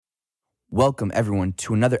Welcome, everyone,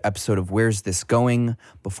 to another episode of Where's This Going?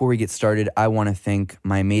 Before we get started, I want to thank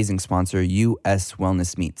my amazing sponsor, U.S.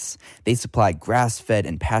 Wellness Meats. They supply grass-fed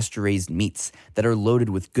and pasture-raised meats that are loaded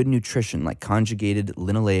with good nutrition like conjugated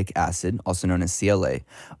linoleic acid, also known as CLA,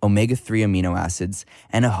 omega-3 amino acids,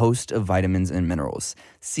 and a host of vitamins and minerals.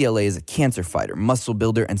 CLA is a cancer fighter, muscle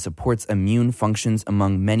builder, and supports immune functions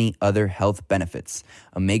among many other health benefits.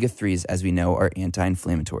 Omega-3s, as we know, are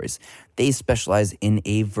anti-inflammatories. They specialize in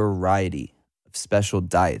a variety of special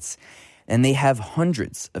diets, and they have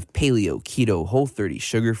hundreds of paleo, keto, Whole30,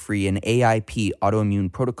 sugar-free, and AIP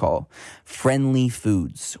autoimmune protocol friendly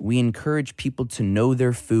foods. We encourage people to know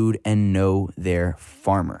their food and know their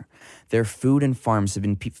farmer. Their food and farms have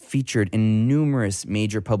been featured in numerous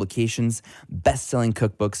major publications, best-selling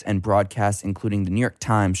cookbooks, and broadcasts, including the New York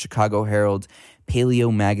Times, Chicago Herald,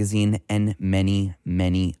 Paleo Magazine, and many,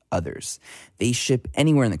 many others. They ship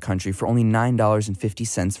anywhere in the country for only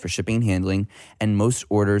 $9.50 for shipping and handling, and most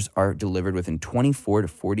orders are delivered within 24 to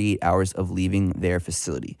 48 hours of leaving their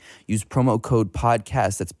facility. Use promo code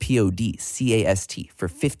PODCAST, that's PODCAST, for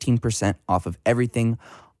 15% off of everything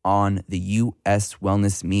on the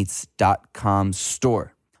uswellnessmeats.com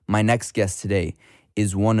store. My next guest today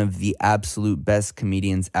is one of the absolute best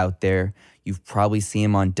comedians out there. You've probably seen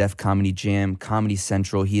him on Def Comedy Jam, Comedy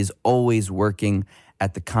Central. He is always working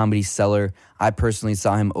at the Comedy Cellar. I personally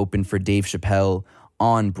saw him open for Dave Chappelle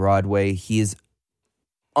on Broadway. He is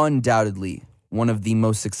undoubtedly one of the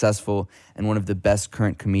most successful and one of the best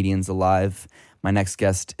current comedians alive. My next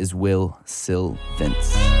guest is Wil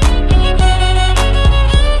Sylvince.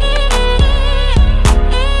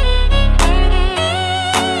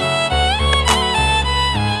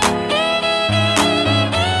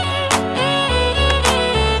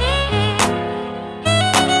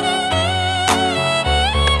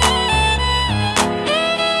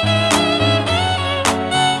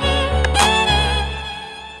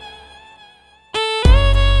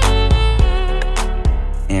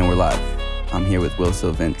 I'm here with Wil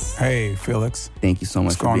Sylvince. Hey, Felix. Thank you so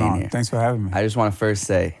much for being here. Thanks for having me. I just want to first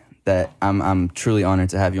say that I'm truly honored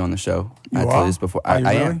to have you on the show. I told you this before. Are you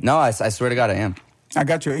really? am. No, I swear to God, I am. I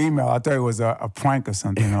got your email. I thought it was a prank or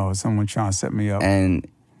something, or someone trying to set me up. And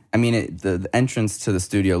I mean, the entrance to the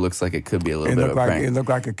studio looks like it could be a little bit of a prank. It looked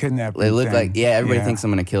like a kidnapping. It looked like, everybody thinks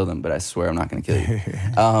I'm going to kill them, but I swear I'm not going to kill you.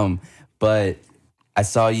 But I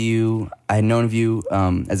saw you, I had known of you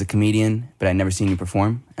as a comedian, but I'd never seen you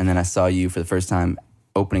perform. And then I saw you for the first time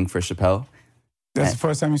opening for Chappelle. That's the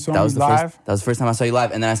first time you saw me live? That was the first time I saw you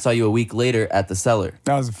live. And then I saw you a week later at the Cellar.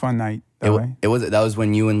 That was a fun night. That was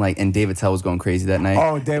when you and David Tell was going crazy that night.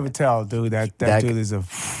 Oh, David Tell, dude. That dude is a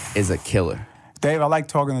killer. Dave, I like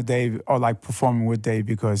talking to Dave or like performing with Dave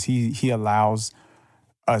because he allows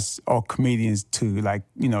us or comedians to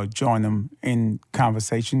join him in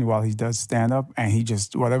conversation while he does stand up, and he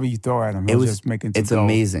just whatever you throw at him, he'll just make it. It's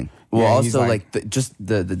amazing. Well, also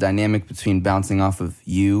the dynamic between bouncing off of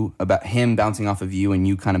you, about him bouncing off of you, and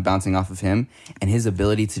you kind of bouncing off of him, and his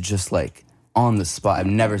ability to just on the spot. I've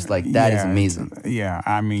never is amazing. Yeah,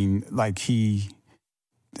 I mean, if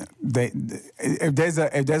there's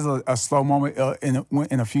a slow moment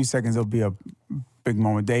in a few seconds, it'll be a big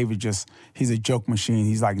moment. David he's a joke machine.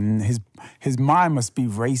 He's like his mind must be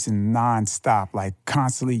racing nonstop, like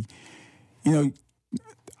constantly. I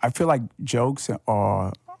feel like jokes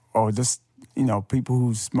or just people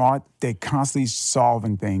who's smart, they're constantly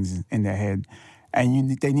solving things in their head,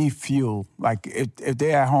 and they need fuel. Like if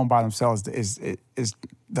they're at home by themselves, it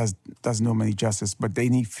doesn't do them any justice. But they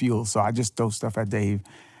need fuel. So I just throw stuff at Dave,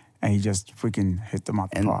 and he just freaking hit them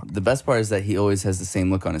out the park. The best part is that he always has the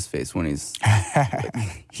same look on his face when he's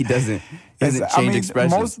he doesn't change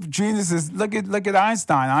expressions. Most geniuses look at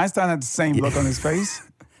Einstein. Einstein had the same look on his face.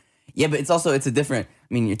 Yeah, but it's a different.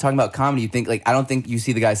 I mean, you're talking about comedy. You think I don't think you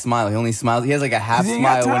see the guy smile. He only smiles. He has a half smile. He ain't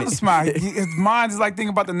got time to smile. His mind is thinking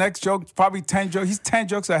about the next joke. Probably 10 jokes. He's 10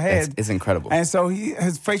 jokes ahead. It's incredible. And so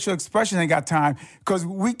his facial expression ain't got time because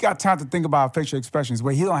we got time to think about facial expressions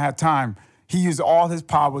where he don't have time. He used all his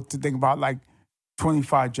power to think about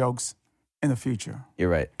 25 jokes in the future. You're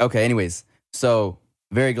right. Okay. Anyways, so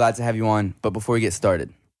very glad to have you on. But before we get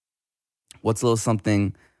started, what's a little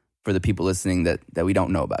something for the people listening that we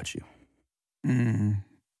don't know about you?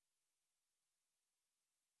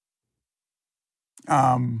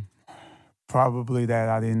 Probably that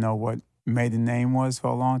I didn't know what maiden name was for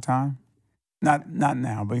a long time. Not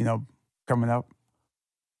now, but coming up.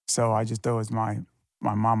 So I just thought it was my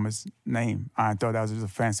mama's name. I thought that was just a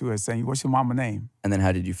fancy way of saying, "What's your mama's name?" And then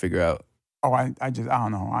how did you figure out? Oh, I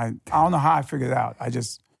don't know. I don't know how I figured it out.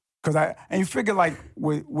 And you figure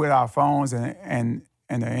with our phones and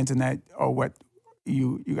the internet or what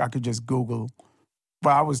I could just Google,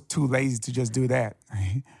 but I was too lazy to just do that.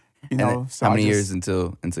 So how many years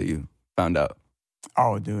until you found out?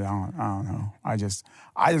 Oh, dude, I don't know. I just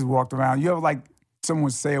walked around. You ever like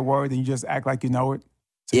someone say a word and you just act like you know it?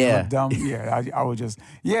 So you look dumb? Yeah, I would just,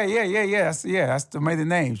 that's the maiden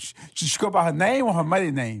name. Should she go by her name or her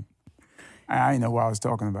maiden name? I didn't know what I was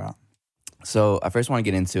talking about. So I first want to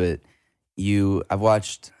get into it. I've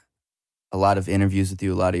watched a lot of interviews with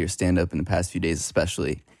you, a lot of your stand-up in the past few days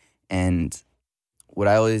especially. And what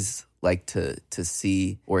I always like to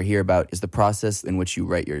see or hear about is the process in which you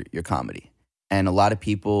write your comedy. And a lot of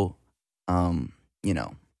people,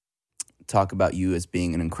 talk about you as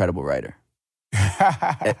being an incredible writer.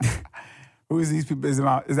 Who is these people? Is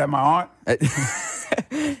that my aunt?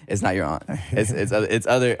 It's not your aunt. It's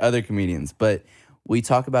other comedians. But we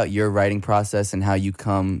talk about your writing process and how you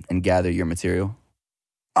come and gather your material.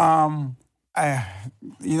 The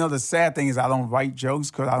sad thing is I don't write jokes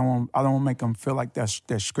because I don't want to make them feel like they're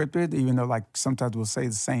scripted, even though like sometimes we'll say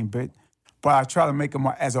the same bit. But I try to make them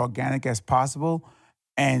as organic as possible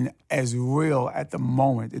and as real at the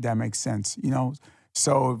moment, if that makes sense,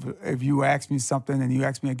 So if you ask me something and you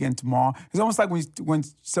ask me again tomorrow, it's almost like when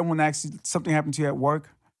someone asks you something happened to you at work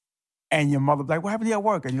and your mother be like, what happened to you at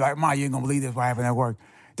work? And you're like, Ma, you ain't gonna believe this, what happened at work.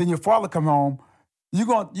 Then your father come home, you're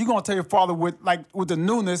gonna tell your father with the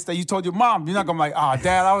newness that you told your mom. You're not gonna be like,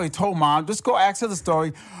 Dad, I already told Mom. Just go ask her the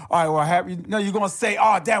story. All right, well, you're gonna say,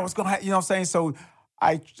 Dad, what's gonna happen? You know what I'm saying? So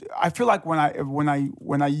I feel like when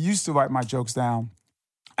I used to write my jokes down,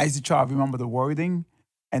 I used to try to remember the wording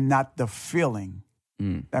and not the feeling.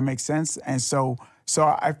 That makes sense. And so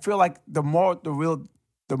I feel like the more real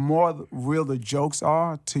the jokes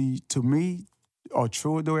are to me, or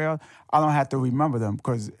true they are, I don't have to remember them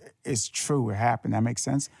because it's true. It happened. That makes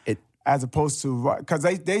sense. As opposed to because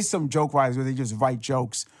there's some joke writers where they just write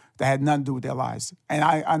jokes that had nothing to do with their lives, and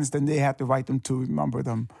I understand they have to write them to remember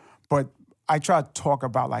them. But I try to talk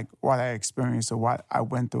about like what I experienced or what I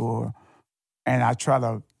went through, and I try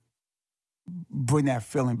to bring that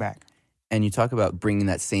feeling back. And you talk about bringing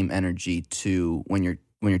that same energy to when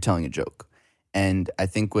you're telling a joke. And I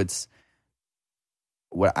think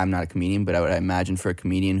I'm not a comedian, but I would imagine for a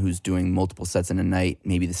comedian who's doing multiple sets in a night,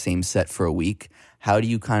 maybe the same set for a week, how do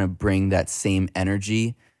you kind of bring that same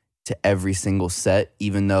energy to every single set,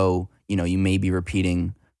 even though, you may be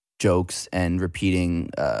repeating jokes and repeating,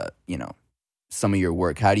 some of your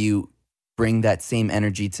work? How do you bring that same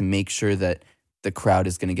energy to make sure that the crowd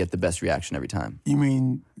is going to get the best reaction every time? You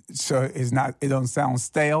mean, so it don't sound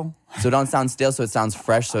stale? So it don't sound stale, so it sounds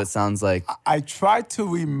fresh, so it sounds like... I try to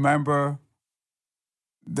remember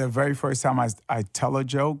the very first time I tell a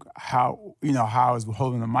joke, how I was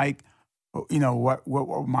holding the mic,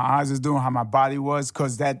 what my eyes was doing, how my body was,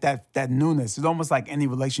 because that newness, it's almost like any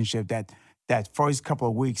relationship, that first couple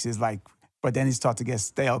of weeks is like, but then it starts to get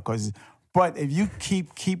stale, but if you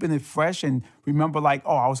keep keeping it fresh and remember like,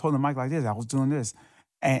 I was holding the mic like this, I was doing this,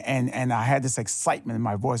 and I had this excitement in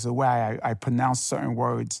my voice, the way I pronounced certain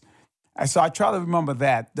words. And so I try to remember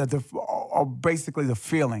that or basically the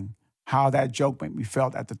feeling, how that joke made me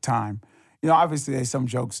felt at the time. Obviously there's some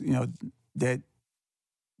jokes, that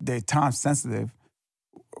they're time sensitive,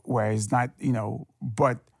 where it's not,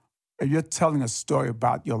 but if you're telling a story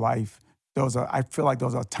about your life, I feel like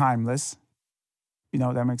those are timeless.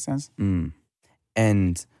 That makes sense? Mm.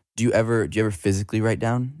 And do you ever physically write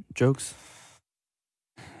down jokes?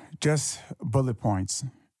 Just bullet points,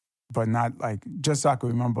 but not like, just so I can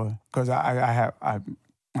remember, because I have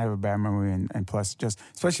a bad memory, and plus, just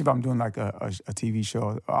especially if I'm doing like a TV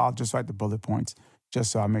show, I'll just write the bullet points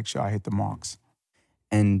just so I make sure I hit the marks.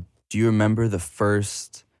 And do you remember can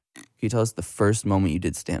you tell us the first moment you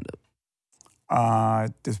did stand-up?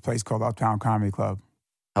 This place called Uptown Comedy Club.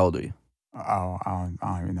 How old are you? Oh, I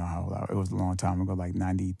don't even know how old I was. It was a long time ago, like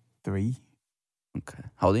 93. Okay.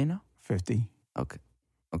 How old are you now? 50.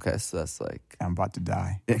 Okay, so that's like... I'm about to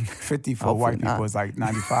die. 50 for white people is like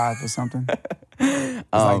 95 or something. It's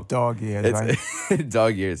like dog years, right?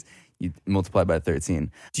 Dog years. You multiply by 13.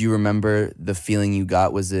 Do you remember the feeling you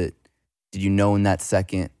got? Did you know in that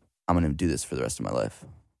second, I'm going to do this for the rest of my life?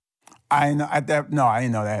 I didn't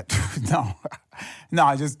know that. No,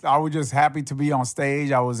 I was just happy to be on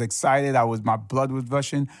stage. I was excited. My blood was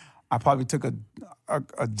rushing. I probably took a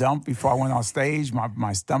dump before I went on stage.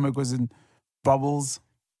 My stomach was in bubbles.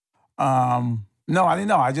 No, I didn't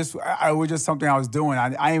know. It was just something I was doing. I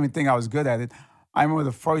didn't even think I was good at it. I remember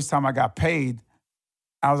the first time I got paid,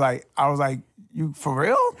 I was like, you for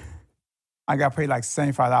real? I got paid like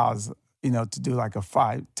 $75, to do like a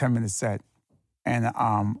 5-10 minute set. And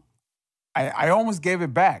I almost gave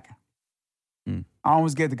it back. I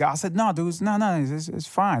almost get the guy. I said, no, dude, no, it's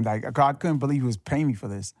fine. Like, I couldn't believe he was paying me for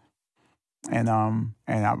this. And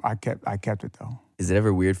I kept it though. Is it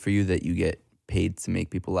ever weird for you that you get paid to make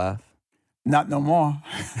people laugh? Not no more.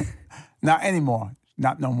 Not anymore.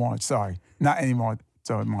 Not no more. Sorry. Not anymore.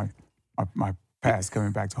 So my past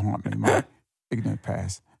coming back to haunt me. My ignorant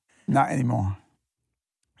past. Not anymore.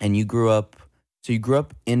 And you grew up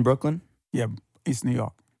in Brooklyn? Yeah, East New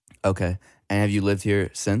York. Okay. And have you lived here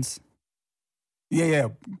since? Yeah.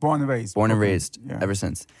 Born and raised. Born and raised yeah. Ever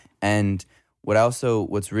since. And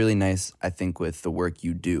what's really nice, I think, with the work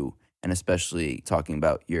you do, and especially talking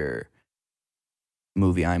about your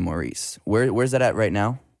movie, I'm Maurice. Where's that at right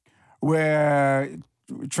now? We're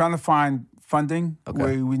trying to find funding.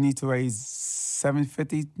 Okay. We need to raise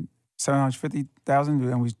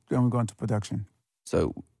 $750,000, and we go into production.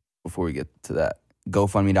 So before we get to that,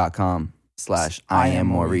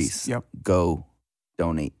 GoFundMe.com/IamMaurice. Yep. Go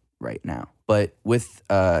donate right now. But with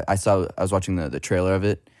I was watching the trailer of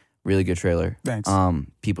it. Really good trailer. Thanks.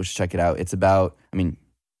 People should check it out. It's about, you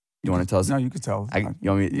want to tell us? No, you can tell.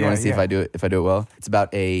 You want to see if I do it well? It's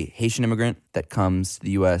about a Haitian immigrant that comes to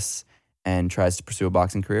the U.S. and tries to pursue a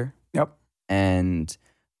boxing career. Yep. And,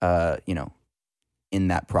 in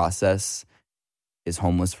that process is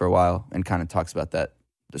homeless for a while and kind of talks about the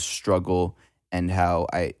struggle and how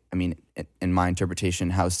in my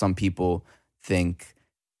interpretation, how some people think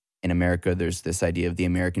in America there's this idea of the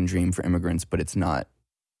American dream for immigrants, but it's not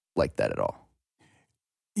like that at all.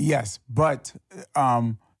 Yes, but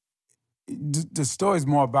the story is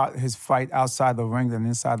more about his fight outside the ring than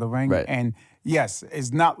inside the ring. Right. And yes,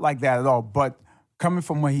 it's not like that at all. But coming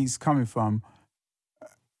from where he's coming from,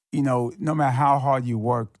 no matter how hard you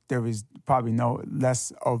work, there is probably no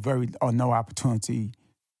opportunity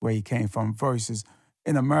where he came from. Versus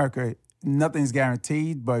in America, nothing's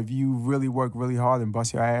guaranteed. But if you really work really hard and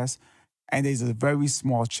bust your ass, and there's a very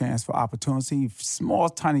small chance for opportunity, small,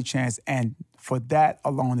 tiny chance, and for that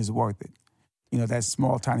alone is worth it. That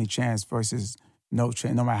small, tiny chance versus no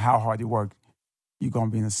chance. No matter how hard you work, you're going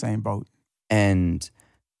to be in the same boat. And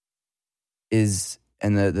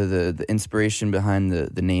the inspiration behind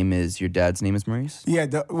the name is your dad's name is Maurice? Yeah,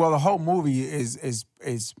 the whole movie is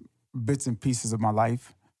bits and pieces of my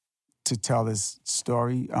life to tell this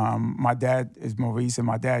story. My dad is Maurice, and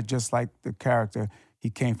my dad, just like the character, he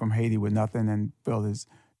came from Haiti with nothing and built his,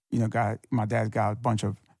 my dad got a bunch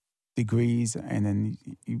of degrees, and then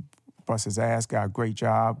he bust his ass, got a great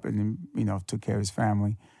job, and then, took care of his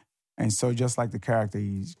family. And so just like the character,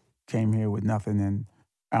 he came here with nothing. And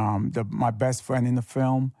my best friend in the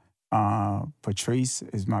film, Patrice,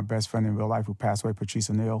 is my best friend in real life who passed away, Patrice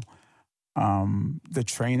O'Neill. The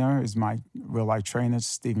trainer is my real-life trainer,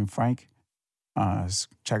 Stephen Frank.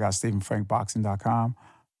 Check out StephenFrankBoxing.com.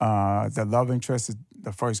 The love interest is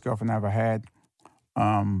the first girlfriend I ever had.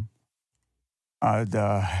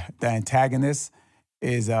 The antagonist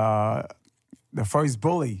is the first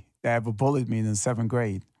bully that ever bullied me in the 7th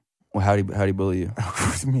grade. Well, how'd he bully you?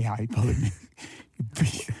 What do you mean, how he bullied me?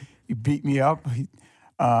 He beat me up.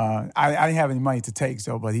 I didn't have any money to take,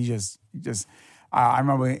 but he just. I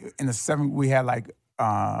remember in the 7th we had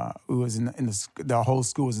we was in the whole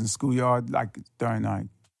school was in the schoolyard during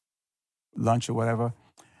lunch or whatever.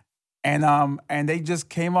 And they just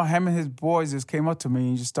came up, him and his boys just came up to me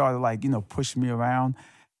and just started pushing me around.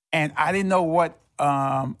 And I didn't know what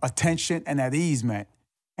attention and at ease meant.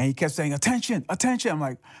 And he kept saying, attention, attention. I'm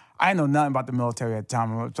like, I didn't know nothing about the military at the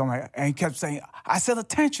time. So and he kept saying, I said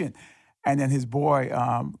attention. And then his boy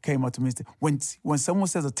came up to me and said, when someone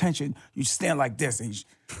says attention, you stand like this. And he's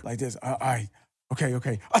like this, all right,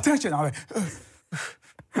 okay, attention. I'm like,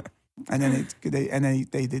 and then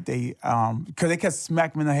because they kept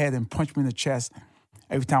smacking me in the head and punched me in the chest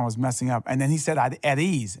every time I was messing up. And then he said, at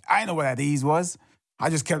ease. I didn't know what at ease was.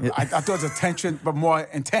 I just kept, I thought it was attention, but more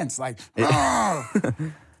intense, and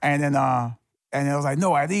then it was like,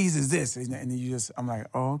 no, at ease is this. And I'm like,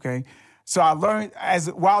 oh, okay. So I learned,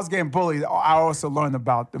 while I was getting bullied, I also learned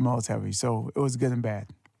about the military. So it was good and bad.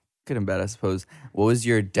 Good and bad, I suppose. What was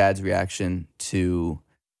your dad's reaction to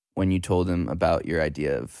when you told him about your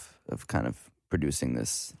idea of kind of producing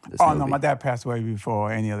this movie? No, my dad passed away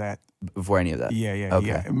before any of that. Before any of that? Yeah. Okay.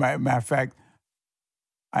 Yeah. Matter of fact,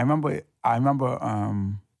 I remember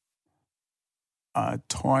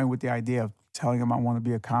toying with the idea of telling him I want to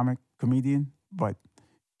be a comedian, but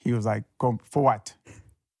he was like, "Go for what?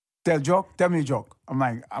 Tell me a joke." I'm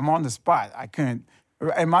like, I'm on the spot. I couldn't.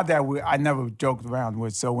 And my dad, I never joked around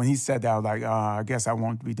with. So when he said that, I was like, I guess I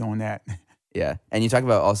won't be doing that. Yeah, and you talk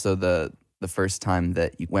about also the first time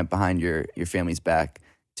that you went behind your family's back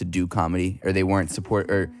to do comedy, or they weren't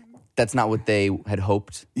That's not what they had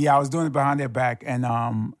hoped? Yeah, I was doing it behind their back, and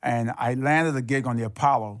I landed a gig on the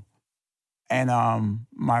Apollo. And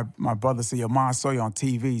my brother said, "Yo, Mom, I saw you on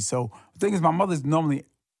TV." So the thing is, my mother's normally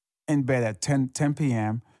in bed at 10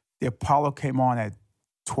 p.m. The Apollo came on at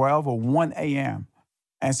 12 or 1 a.m.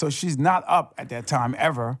 And so she's not up at that time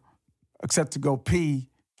ever, except to go pee,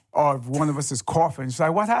 or if one of us is coughing. She's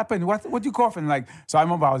like, "What happened? What you coughing?" Like, so I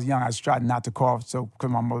remember I was young. I was trying not to cough, so because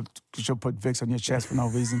my mother, she'll put Vicks on your chest for no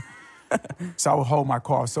reason. So I would hold my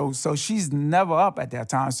cough. So she's never up at that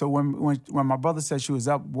time. So when my brother said she was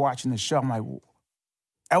up watching the show, I'm like,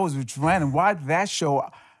 that was random. Why that show?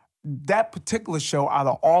 That particular show, out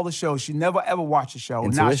of all the shows, she never ever watched the show.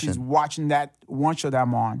 Intuition. Now she's watching that one show that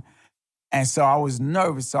I'm on. And so I was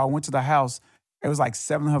nervous. So I went to the house. It was like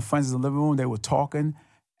 7 of her friends in the living room. They were talking.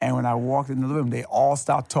 And when I walked in the living room, they all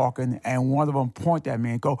stopped talking. And one of them pointed at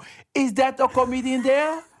me and go, "Is that the comedian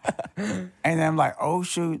there?" And then I'm like, "Oh,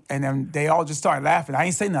 shoot." And then they all just started laughing. I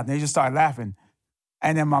ain't say nothing. They just started laughing.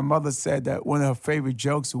 And then my mother said that one of her favorite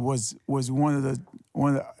jokes was one of the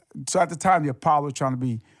so at the time, the Apollo was trying to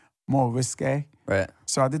be more risque. Right.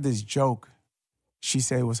 So I did this joke. She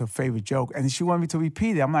said it was her favorite joke, and she wanted me to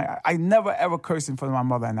repeat it. I'm like, I never ever cursed in front of my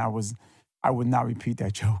mother, and I would not repeat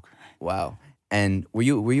that joke. Wow. And were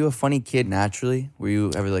you a funny kid naturally? Were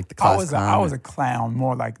you ever like the class clown? I was a clown,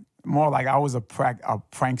 more like I was a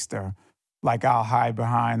prankster. Like I'll hide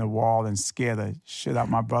behind a wall and scare the shit out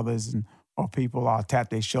my brothers or people. I'll tap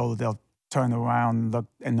their shoulder, they'll turn around and look,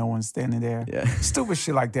 and no one's standing there. Yeah. Stupid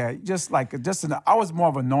shit like that. I was more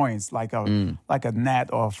of an annoyance, like a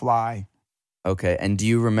gnat or a fly. Okay. And do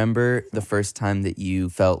you remember the first time that you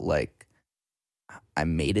felt like I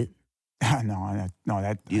made it? No,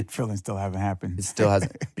 that feeling still haven't happened. It still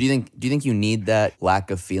hasn't. But do you think you need that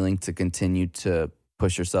lack of feeling to continue to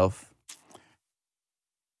push yourself?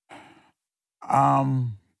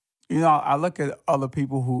 I look at other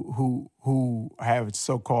people who have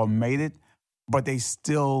so-called made it, but they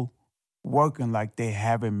still working like they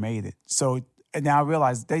haven't made it. So and now I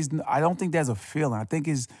realize I don't think there's a feeling. I think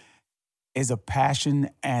is a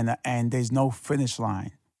passion and there's no finish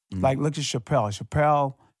line. Mm-hmm. Like look at Chappelle.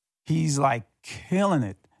 Chappelle, he's like killing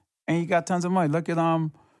it, and he got tons of money. Look at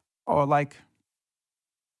or like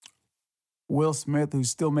Will Smith, who's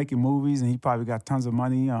still making movies, and he probably got tons of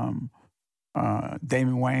money.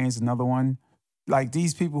 Damon Wayans, another one. Like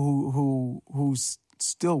these people who's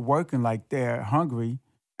still working like they're hungry,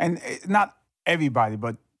 and not everybody,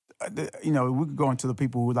 but we could go into the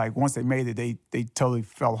people who like once they made it, they totally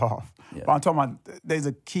fell off. Yeah. But I'm talking about there's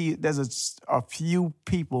a few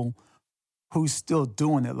people who's still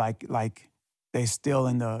doing it like they're still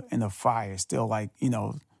in the fire, still like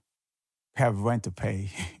have rent to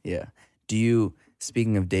pay. Yeah. Do you?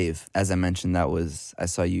 Speaking of Dave, as I mentioned, I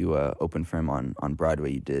saw you open for him on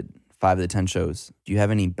Broadway. You did 5 of the 10 shows. Do you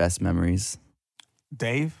have any best memories?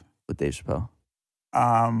 Dave? With Dave Chappelle?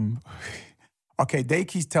 Okay, Dave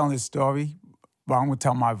keeps telling his story, but I'm going to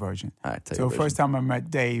tell my version. All right, so the first time I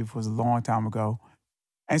met Dave was a long time ago.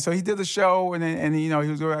 And so he did the show, and he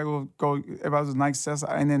was going to go, everybody was nice set.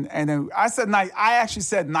 And then I said nice. I actually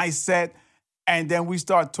said nice set. And then we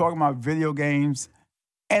started talking about video games.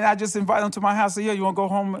 And I just invited him to my house. I said, "Yo, you want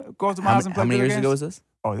to go to my house and play video games?" How many years ago was this?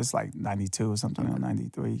 Oh, this is like 92 or something,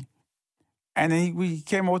 93. And then we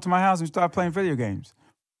came over to my house and we started playing video games.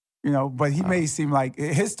 But he made it seem like,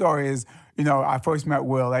 his story is, I first met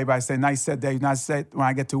Will. Everybody say, "Nice set, Dave, nice set." When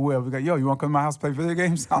I get to Will, we go, "Yo, you want to come to my house and play video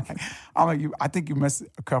games?" I'm like, I think you missed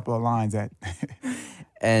a couple of lines at.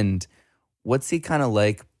 And what's he kind of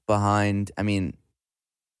like behind,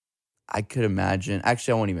 I could imagine,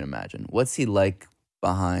 actually I won't even imagine. What's he like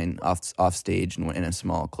behind off stage and in a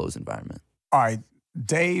small closed environment? All right,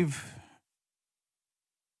 Dave,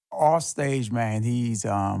 off stage, man, he's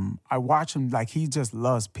I watch him like he just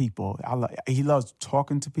loves people. He loves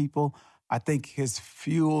talking to people. I think his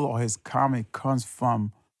fuel or his comedy comes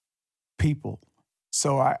from people.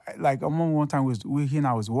 So I remember one time he and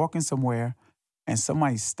I was walking somewhere, and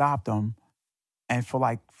somebody stopped him, and for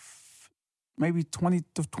like maybe 20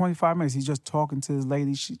 to 25 minutes, he's just talking to this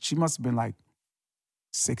lady. She must have been like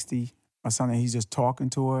 60 or something. He's just talking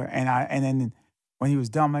to her, and then when he was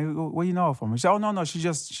done, I'm like, "What do you know her from?" She said, "Oh no, she's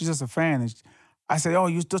just a fan." And I said, "Oh,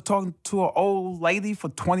 you just talking to an old lady for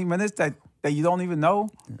 20 minutes that you don't even know?"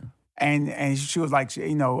 Yeah. And she was like,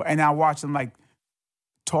 and I watched him like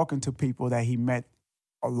talking to people that he met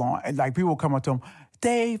along, and like people come up to him,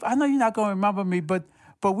 "Dave, I know you're not gonna remember me, but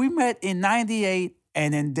we met in '98,"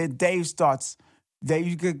 and then Dave starts.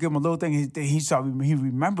 You could give him a little thing. He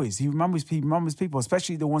remembers people,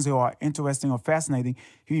 especially the ones who are interesting or fascinating.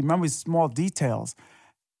 He remembers small details,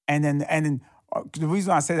 and then The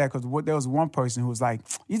reason I say that because there was one person who was like,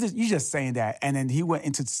 "You just saying that," and then he went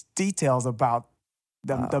into details about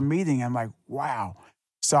the meeting. I'm like, wow.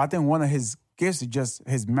 So I think one of his gifts is just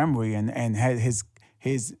his memory and had his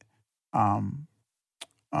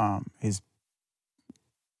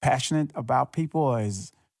passionate about people, or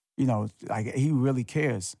his, like he really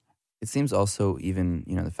cares. It seems also even,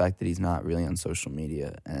 the fact that he's not really on social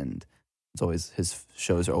media, and it's always, his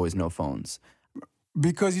shows are always no phones.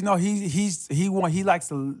 Because he likes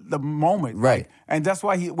the moment, right? Like, and that's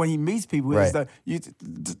why when he meets people, right.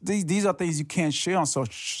 These are things you can't share on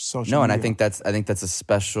social media. No, and I think that's a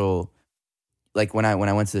special. Like when I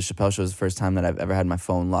went to the Chappelle show, it was the first time that I've ever had my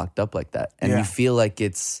phone locked up like that, and you feel like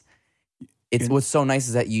it's what's so nice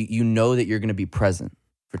is that you know that you're going to be present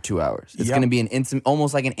for 2 hours. It's going to be an intimate,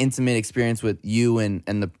 almost like an intimate experience with you and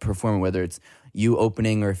the performer, whether it's you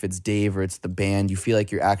opening or if it's Dave or it's the band. You feel like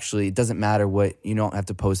you're actually, it doesn't matter what, you don't have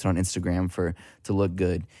to post it on Instagram to look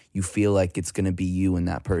good. You feel like it's going to be you and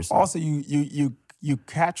that person. Also, you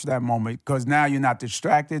catch that moment because now you're not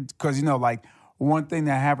distracted, because, like one thing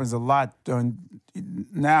that happens a lot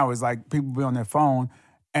now is like people be on their phone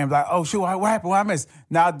and be like, oh, shoot, what happened? What I missed?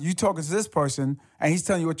 Now you talking to this person and he's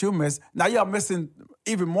telling you what you missed. Now you're missing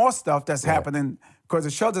even more stuff that's happening because the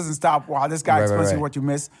show doesn't stop while this guy explains you what you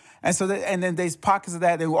missed. And so, and then there's pockets of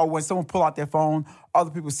that. Or when someone pull out their phone, other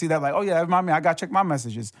people see that like, oh yeah, remind me, I got to check my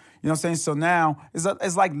messages. You know what I'm saying? So now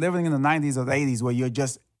it's like living in the 90s or the 80s where you're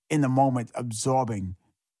just in the moment absorbing,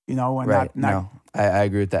 and not. No, I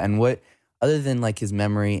agree with that. And what, other than like his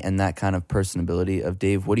memory and that kind of personability of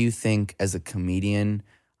Dave, what do you think as a comedian,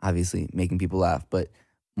 obviously making people laugh, but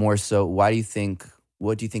more so, what do you think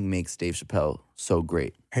makes Dave Chappelle so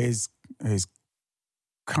great? His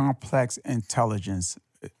complex intelligence,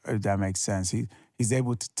 if that makes sense. He's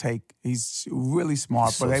able to take, he's really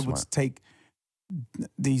smart, but able to take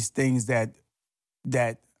these things that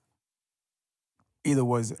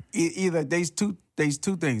either there's two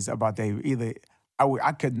things about Dave. Either I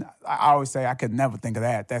always say I could never think of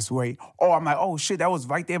that. That's where I'm like, oh shit, that was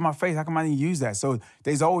right there in my face. How come I didn't use that? So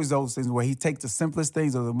there's always those things where he takes the simplest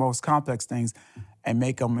things or the most complex things and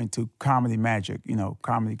make them into comedy magic,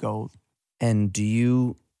 comedy gold. And do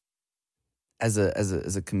you, as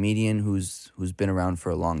a comedian who's been around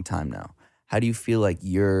for a long time now, how do you feel like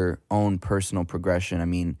your own personal progression? I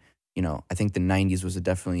mean, I think the 90s was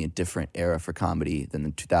definitely a different era for comedy than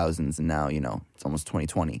the 2000s, and now, it's almost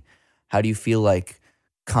 2020. How do you feel like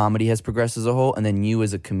comedy has progressed as a whole, and then you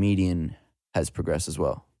as a comedian has progressed as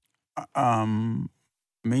well?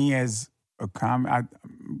 Me as a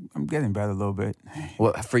I'm getting better a little bit.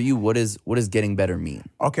 Well, for you, what does getting better mean?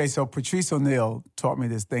 Okay, so Patrice O'Neal taught me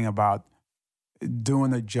this thing about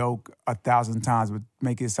doing a joke 1,000 times, but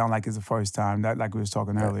make it sound like it's the first time. That, like we was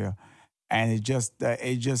talking earlier, and it just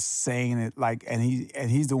saying it like, and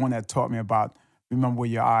he's the one that taught me about remember where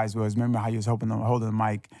your eyes was. Remember how you was holding the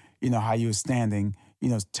mic. How you was standing.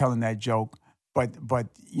 Telling that joke. But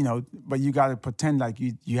you got to pretend like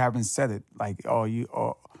you haven't said it. Like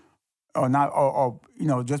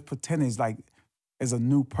just pretend it's like as a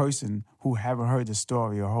new person who haven't heard the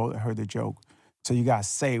story or heard the joke. So you gotta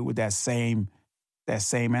say it with that same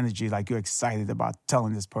energy, like you're excited about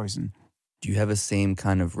telling this person. Do you have a same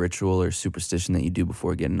kind of ritual or superstition that you do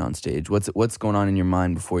before getting on stage? What's going on in your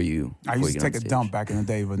mind before you? I used to take a dump back in the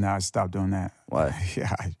day, but now I stopped doing that. Why?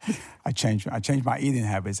 Yeah, I changed my eating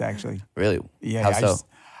habits actually. Really? Yeah. How so?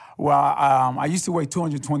 I used to weigh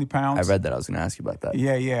 220 pounds. I read that. I was going to ask you about that.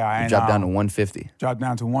 Yeah. You dropped down to 150. Dropped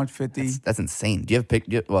down to 150. That's insane. Do you have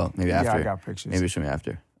pictures? Well, maybe after. Yeah, I got pictures. Maybe show me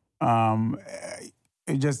after.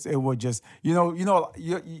 It would just,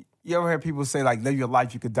 you ever heard people say like, live your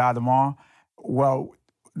life, you could die tomorrow? Well,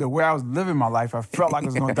 the way I was living my life, I felt like I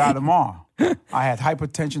was going to die tomorrow. I had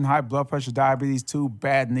hypertension, high blood pressure, diabetes, 2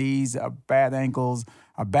 bad knees, bad ankles,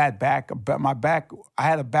 a bad back. My back, I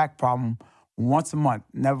had a back problem once a month,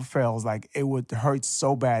 never fails. Like it would hurt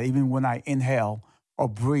so bad. Even when I inhale or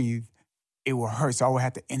breathe, it would hurt. So I would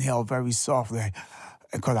have to inhale very softly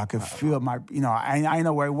because I could feel my, I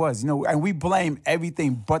know where it was, and we blame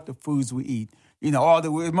everything but the foods we eat.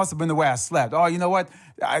 It must have been the way I slept. Oh, you know what?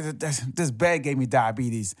 This bed gave me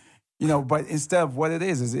diabetes. But instead of what it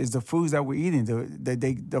is the foods that we're eating.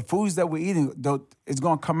 The foods that we're eating, it's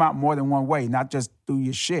going to come out more than one way, not just through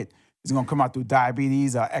your shit. It's going to come out through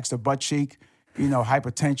diabetes, extra butt cheek,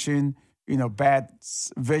 hypertension, bad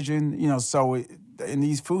vision, so in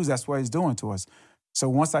these foods, that's what it's doing to us. So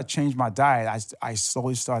once I changed my diet, I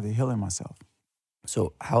slowly started healing myself.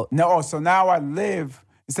 So how? No, so now I live...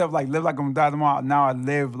 Instead of like live like I'm gonna die tomorrow, now I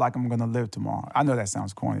live like I'm gonna live tomorrow. I know that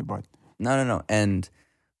sounds corny, but... No. And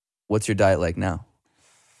what's your diet like now?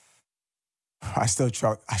 I still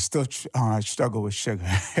struggle with sugar.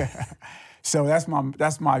 So that's one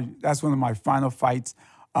of my final fights.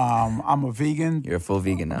 I'm a vegan. You're a full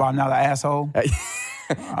vegan now. But I'm not an asshole.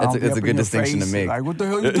 That's a good distinction to make. Like, what the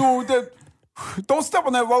hell you doing with that? Don't step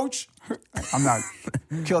on that roach. I'm not.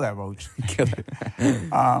 Kill that roach. Kill it.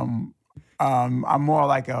 I'm more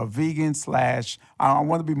like a vegan / I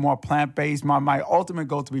want to be more plant-based. My ultimate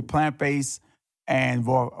goal to be plant-based and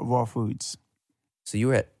raw foods. So you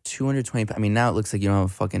were at 220. I mean, now it looks like you don't have a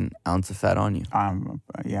fucking ounce of fat on you.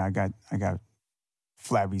 Yeah, I got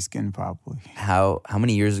flabby skin probably. How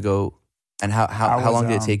many years ago, and how long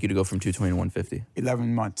did it take you to go from 220 to 150?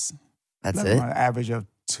 11 months. That's 11 it? months, average of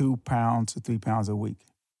 2 pounds to 3 pounds a week.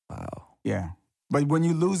 Wow. Yeah. But when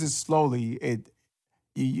you lose it slowly,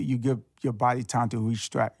 you give your body time to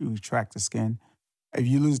retract the skin. If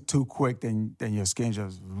you lose it too quick, then your skin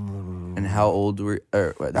just. And how old were?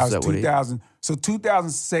 That was 2000. So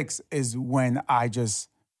 2006 is when I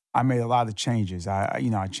made a lot of changes.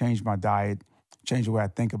 I changed my diet, changed the way I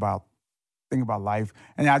think about life,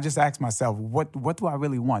 and I just asked myself, what do I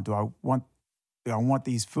really want? Do I want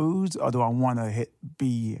these foods, or do I want to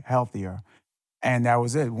be healthier? And that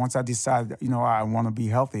was it. Once I decided, I want to be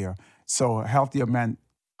healthier. So healthier meant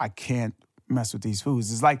I can't mess with these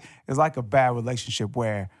foods. It's like a bad relationship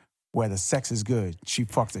where the sex is good. She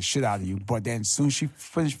fucks the shit out of you, but then as soon as she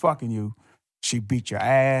finished fucking you, she beat your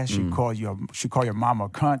ass. She call your mama a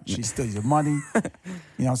cunt. She steals your money. You know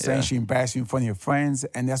what I'm saying? Yeah. She embarrasses you in front of your friends,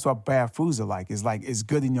 and that's what bad foods are like. It's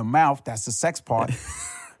good in your mouth. That's the sex part.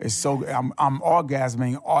 It's so I'm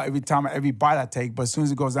orgasming every bite I take, but as soon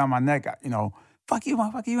as it goes down my neck, fuck you,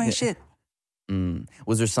 motherfucker, you ain't shit.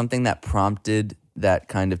 Was there something that prompted that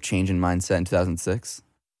kind of change in mindset in 2006?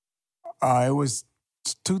 It was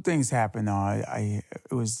two things happened. It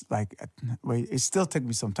was like, it still took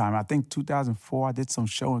me some time. I think 2004, I did some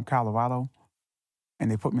show in Colorado, and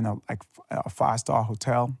they put me in a 5-star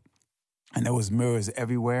hotel, and there was mirrors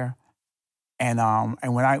everywhere. And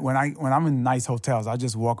when I'm in nice hotels, I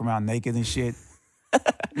just walk around naked and shit.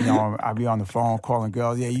 I be on the phone calling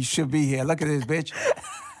girls. Yeah, you should be here. Look at this bitch.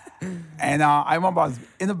 And I remember I was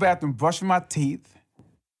in the bathroom brushing my teeth,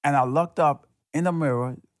 and I looked up in the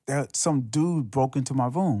mirror. There, some dude broke into my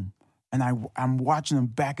room, and I'm watching him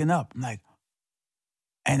backing up.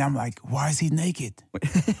 I'm like, why is he naked?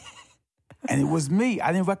 And it was me.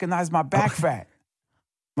 I didn't recognize my back fat.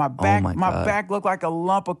 My back looked like a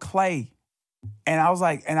lump of clay. And I was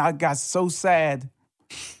like, and I got so sad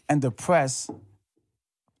and depressed.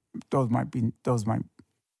 Those might be.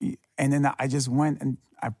 And then I just went and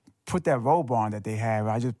I put that robe on that they have.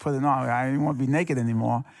 I just put it on. I didn't want to be naked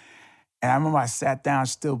anymore. And I remember I sat down,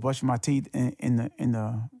 still brushing my teeth in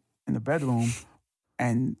the bedroom,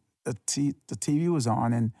 and the TV was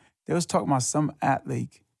on, and they was talking about some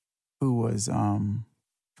athlete who was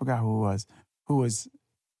forgot who was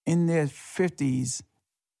in their 50s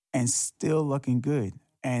and still looking good.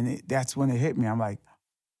 And that's when it hit me. I'm like,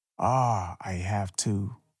 I have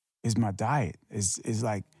to. It's my diet. It's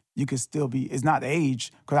like you could still be. It's not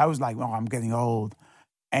age, because I was like, I'm getting old.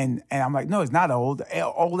 And I'm like, no, it's not old.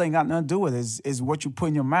 Old ain't got nothing to do with it. It's what you put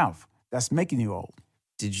in your mouth that's making you old.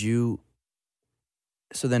 Did you?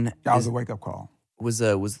 So then that was a wake up call. It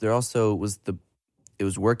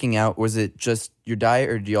was working out. Was it just your diet,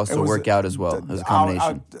 or do you also work out as well? It was a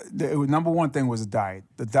combination. Number one thing was the diet.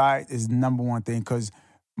 The diet is number one thing, because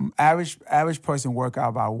average person work out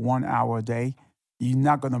about 1 hour a day. You're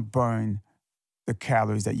not going to burn the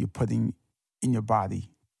calories that you're putting in your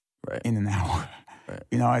body in an hour.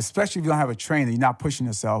 Right. Especially if you don't have a trainer, you're not pushing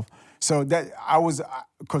yourself. So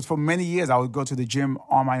because for many years I would go to the gym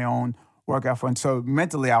on my own, work out and so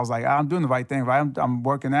mentally I was like, I'm doing the right thing, right? I'm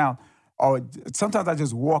working out. Or sometimes I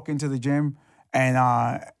just walk into the gym and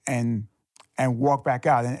walk back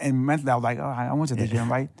out. And mentally I was like, I went to the gym,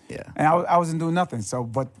 right? Yeah. And I wasn't doing nothing. So,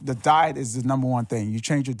 but the diet is the number one thing. You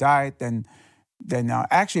change your diet, then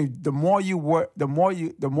actually the more you work, the more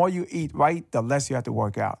you eat right, the less you have to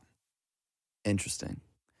work out. Interesting.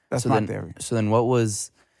 That's my theory. So then what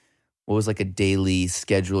was like a daily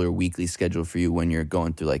schedule or weekly schedule for you when you're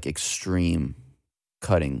going through like extreme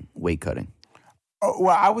weight cutting?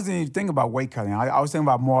 Well, I wasn't even thinking about weight cutting. I was thinking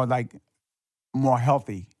about more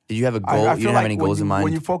healthy. Did you have a goal? You didn't have any goals in mind?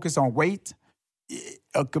 When you focus on weight,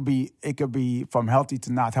 it could be from healthy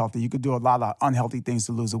to not healthy. You could do a lot of unhealthy things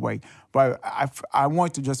to lose the weight. But I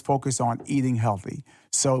want to just focus on eating healthy.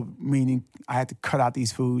 So meaning I had to cut out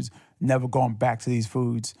these foods, never going back to these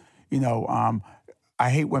foods. I I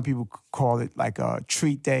hate when people call it like a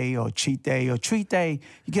treat day or cheat day or treat day.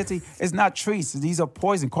 You get to, it's not treats. These are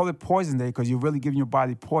poison. Call it poison day because you're really giving your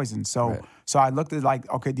body poison. So so I looked at it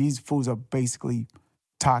like, okay, these foods are basically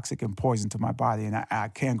toxic and poison to my body, and I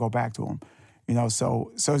can't go back to them. You know,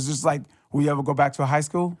 so it's just like, will you ever go back to a high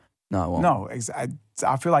school? No, I won't. No,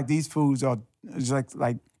 I feel like these foods are just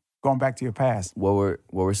like going back to your past. What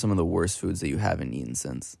were some of the worst foods that you haven't eaten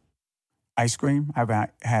since? Ice cream. I haven't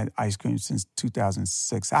had ice cream since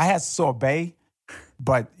 2006. I had sorbet,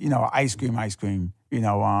 but, you know, ice cream. You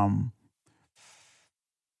know,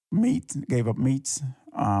 meat, gave up meats.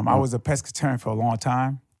 I was a pescatarian for a long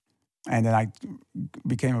time, and then I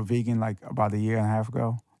became a vegan like about a year and a half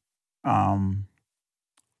ago.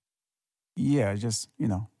 Yeah, just, you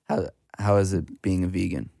know. How is it being a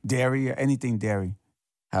vegan? Dairy, anything dairy.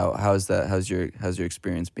 How is that? How's your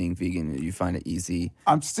experience being vegan? Do you find it easy?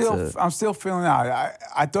 I'm still feeling out.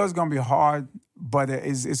 I thought it was gonna be hard, but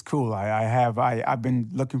it's cool. I've been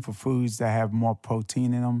looking for foods that have more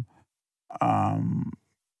protein in them.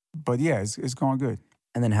 But yeah, it's going good.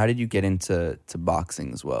 And then how did you get into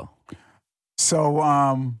boxing as well? So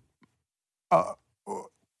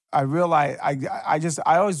I realized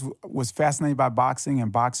I always was fascinated by boxing and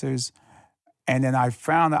boxers. And then I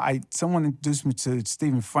found that someone introduced me to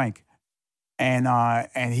Stephen Frank, and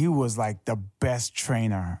he was like the best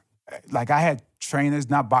trainer. Like I had trainers,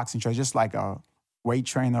 not boxing trainers, just like a weight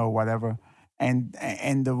trainer or whatever. And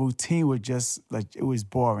the routine was just like, it was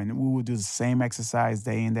boring. We would do the same exercise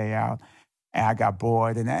day in, day out, and I got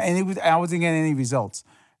bored, and I wasn't getting any results.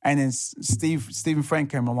 And then Stephen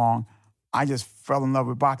Frank came along. I just fell in love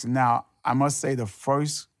with boxing. Now I must say the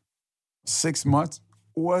first 6 months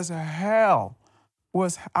was hell.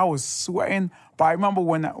 I was sweating. But I remember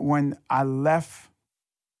when I left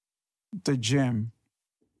the gym,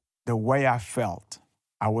 the way I felt.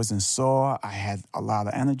 I wasn't sore. I had a lot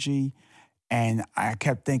of energy. And I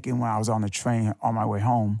kept thinking when I was on the train on my way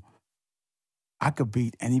home, I could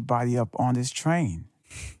beat anybody up on this train.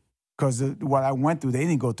 Because what I went through, they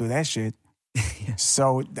didn't go through that shit. Yeah.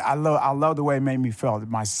 So I love the way it made me feel.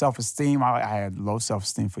 My self-esteem, I had low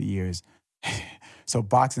self-esteem for years. So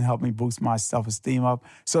boxing helped me boost my self-esteem up.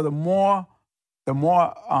 So the more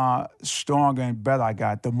stronger and better I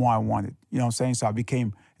got, the more I wanted. You know what I'm saying? So I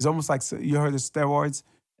became, it's almost like, you heard of steroids?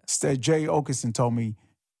 Jay Okerson told me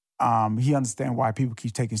he understands why people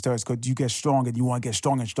keep taking steroids, because you get stronger and you want to get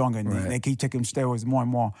stronger and stronger, and they keep taking steroids more and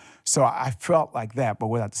more. So I felt like that, but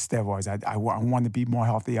without the steroids. I wanted to be more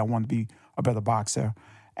healthy. I wanted to be a better boxer.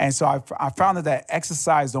 And so I found that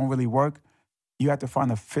exercise don't really work. You have to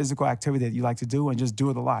find a physical activity that you like to do and just do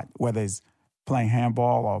it a lot, whether it's playing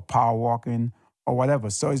handball or power walking or whatever.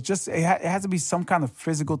 So it's just, it has to be some kind of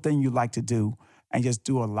physical thing you like to do and just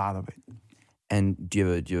do a lot of it. And do you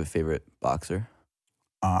have a favorite boxer?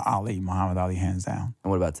 Muhammad Ali, hands down. And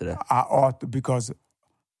what about today? Because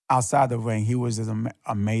outside the ring, he was an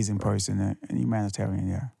amazing person and humanitarian,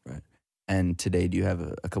 yeah. Right. And today, do you have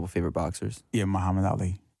a couple favorite boxers? Yeah, Muhammad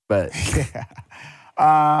Ali. But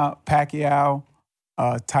Pacquiao,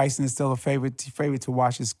 Tyson is still a favorite to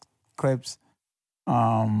watch his clips.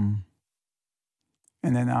 And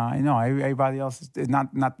then, everybody else is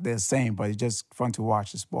not the same, but it's just fun to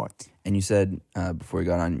watch the sport. And you said before we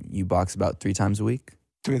got on, you box about 3 times a week?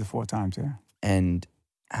 3 to 4 times, yeah. And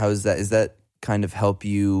how is that? Is that kind of help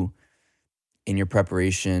you in your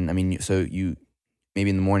preparation? I mean, so you maybe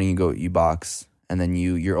in the morning you box, and then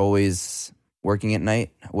you're always working at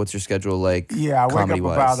night. What's your schedule like? Yeah, I wake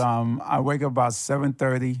up about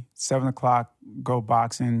 7:30, 7 o'clock. Go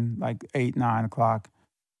boxing like 8, 9 o'clock.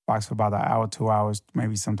 Box for about an hour, 2 hours,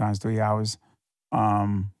 maybe sometimes 3 hours.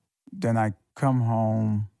 Then I come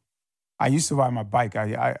home. I used to ride my bike.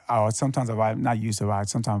 Sometimes I ride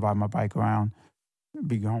my bike around.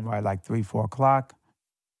 Be home by like 3, 4 o'clock.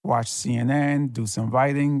 Watch CNN, do some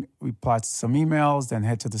writing, reply to some emails, then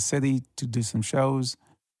head to the city to do some shows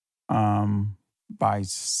by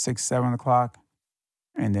 6, 7 o'clock.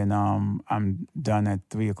 And then I'm done at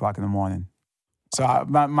 3 o'clock in the morning. So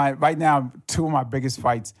right now, 2 of my biggest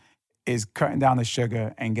fights is cutting down the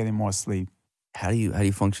sugar and getting more sleep. How do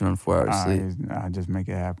you function on 4 hours sleep? I just make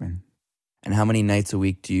it happen. And how many nights a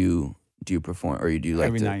week do you perform, or you do like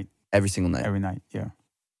every night? Every single night. Every night, yeah.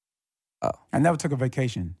 Oh, I never took a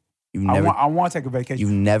vacation. I want to take a vacation. You've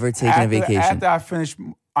never taken a vacation. After I finish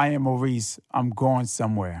I Am Maurice, I'm going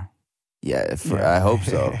somewhere. Yeah, I hope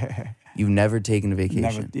so. You've never taken a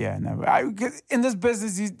vacation. Never. In this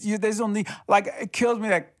business, there's only, like, it kills me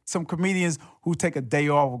that some comedians who take a day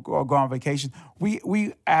off or go on vacation,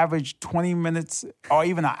 we average 20 minutes or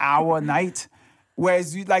even an hour a night.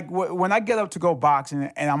 Whereas, when I get up to go boxing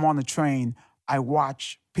and I'm on the train, I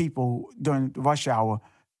watch people during rush hour.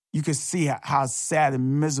 You can see how sad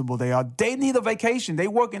and miserable they are. They need a vacation. They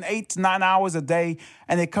working 8 to 9 hours a day,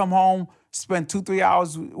 and they come home, spend 2-3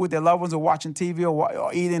 hours with their loved ones or watching TV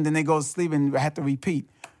or eating, then they go to sleep and have to repeat.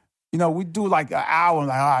 You know, we do like an hour, and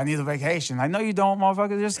like, oh, I need a vacation. I know you don't,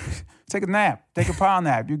 motherfucker. Just take a nap. Take a power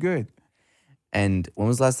nap. You're good. And when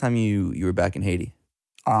was the last time you were back in Haiti?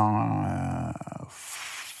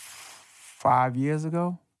 5 years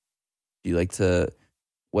ago. Do you like to?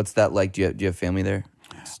 What's that like? Do you have family there?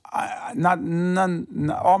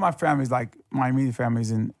 None. All my family's like my immediate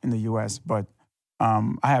family's in the U.S., but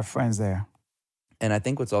I have friends there. And I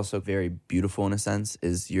think what's also very beautiful in a sense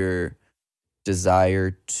is your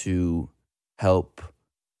desire to help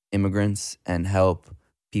immigrants and help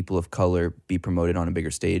people of color be promoted on a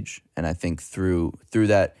bigger stage. And I think through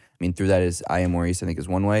that, through that is I Am Maurice, I think is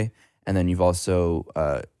one way. And then you've also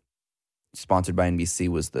sponsored by NBC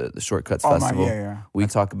was the Shortcuts Festival. Yeah. We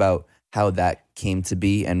talk about how that came to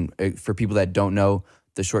be. And for people that don't know,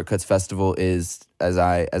 the Shortcuts Festival is, as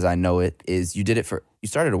I know it, is you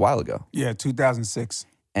started a while ago. Yeah, 2006.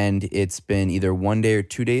 And it's been either 1 day or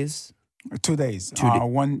 2 days? 2 days.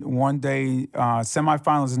 One day,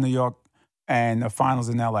 semifinals in New York and the finals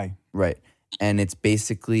in LA. Right. And it's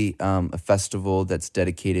basically a festival that's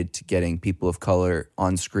dedicated to getting people of color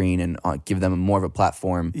on screen and give them more of a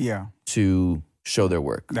platform to show their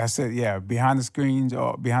work. That's it, yeah. Behind the screens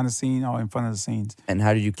or behind the scene or in front of the scenes. And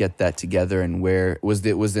how did you get that together, and where was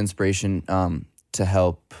the inspiration to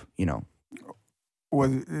help, Well,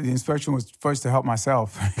 the inspiration was first to help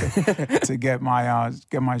myself to get my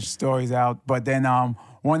stories out. But then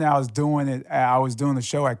one day I was doing the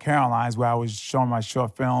show at Caroline's where I was showing my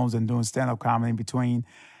short films and doing stand-up comedy in between.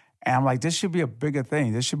 And I'm like, this should be a bigger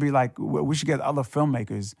thing. This should be like, we should get other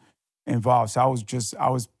filmmakers involved. So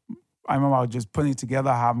I remember I was just putting it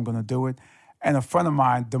together how I'm going to do it. And a friend of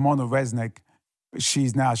mine, Damona Resnick,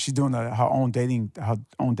 she's doing her own dating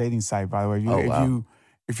site, by the way.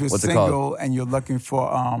 If you're What's single and you're looking for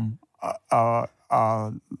a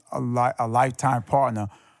lifetime partner,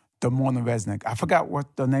 Damona Resnick. I forgot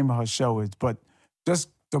what the name of her show is, but just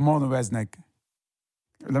Damona Resnick.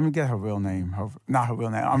 Let me get her real name. Not her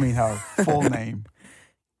real name. I mean her full name.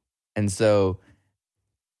 And so,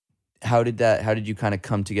 how did you kind of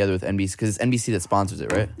come together with NBC? Because it's NBC that sponsors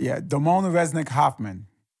it, right? Yeah, Damona Resnick Hoffman.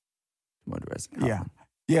 Damona Resnick Hoffman.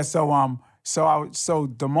 Yeah. So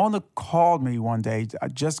Damona called me one day.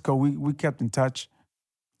 Just go. We kept in touch.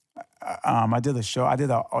 I did a show. I did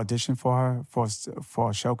an audition for her for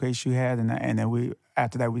a showcase she had, and then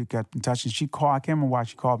after that we kept in touch. And she called. I can't remember why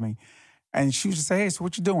she called me, and she was just say, "Hey, so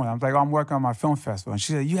what you doing?" I'm like, "I'm working on my film festival." And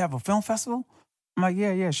she said, "You have a film festival?" I'm like,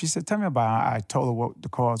 "Yeah." She said, "Tell me about it." I told her what the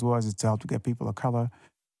cause was. It's to help to get people of color,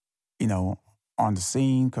 on the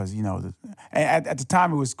scene, because at the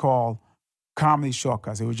time it was called Comedy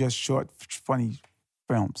Shortcuts. It was just short, funny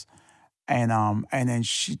films, and then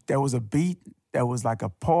there was a beat. There was like a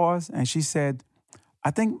pause, and she said,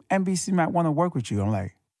 "I think NBC might want to work with you." I'm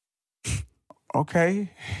like, "Okay,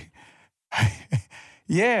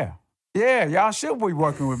 yeah, y'all should be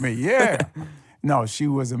working with me, yeah." No, she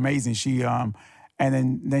was amazing. She and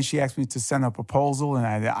then she asked me to send a proposal, and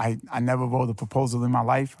I never wrote a proposal in my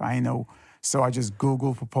life. I ain't know, so I just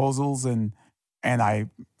Googled proposals and I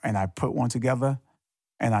put one together,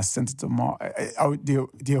 and I sent it to Mark.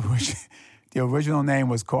 The original name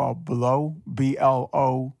was called Blow,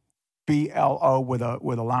 B-L-O with a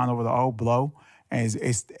line over the O, Blow, and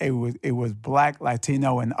it was Black,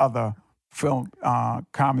 Latino, and other film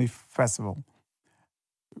comedy festival,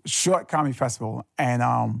 short comedy festival,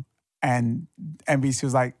 and NBC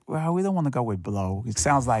was like, well, we don't want to go with Blow. It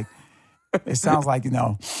sounds like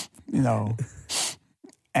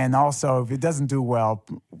And also, if it doesn't do well,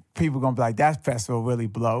 people are going to be like, that festival really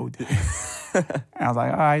blowed. And I was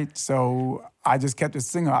like, all right. So I just kept it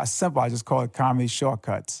simple. I just called it Comedy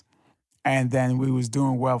Shortcuts. And then we was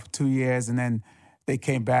doing well for 2 years. And then they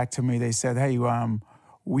came back to me. They said, hey,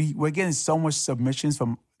 we're getting so much submissions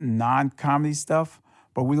from non-comedy stuff,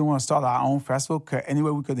 but we don't want to start our own festival.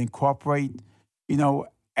 Anyway, we could incorporate,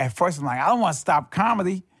 at first I'm like, I don't want to stop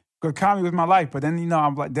comedy because comedy was my life. But then,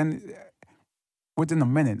 I'm like, within a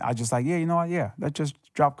minute, I just like, let's just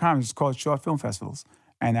drop comedy. Just call it short film festivals.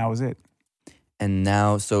 And that was it. And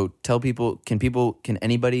now, so tell people, can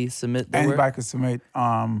anybody submit their work? Anybody can submit.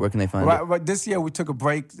 Where can they find it? But this year we took a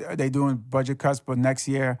break. They're doing budget cuts, but next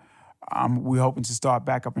year we're hoping to start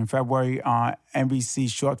back up in February. NBC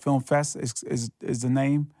Short Film Fest is the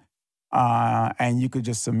name. And you could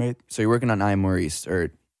just submit. So you're working on I Am Maurice,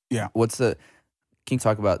 or yeah. Can you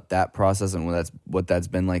talk about that process and what that's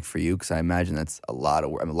been like for you? Because I imagine that's a lot of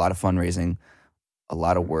work, a lot of fundraising, a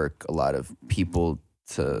lot of work, a lot of people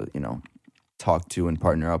to, talk to and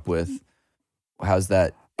partner up with. How's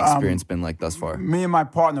that experience been like thus far? Me and my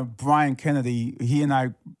partner, Brian Kennedy, he and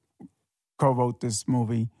I co-wrote this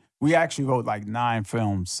movie. We actually wrote like 9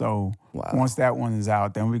 films. So once that one is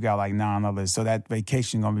out, then we got like 9 others. So that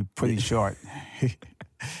vacation going to be pretty short.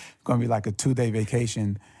 Going to be like a 2-day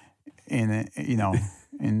vacation in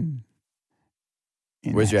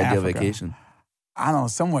Where's your Africa. ideal vacation? I don't know,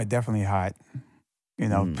 somewhere definitely hot.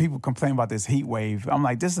 People complain about this heat wave. I'm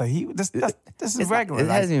like, this is a heat. This is regular. It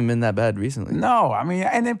hasn't even been that bad recently. No, I mean,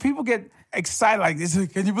 and then people get excited like this.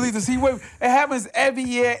 Can you believe this heat wave? It happens every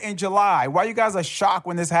year in July. Why you guys are shocked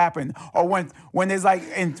when this happened? Or when it's like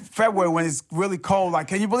in February when it's really cold? Like,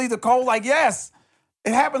 can you believe the cold? Like, yes,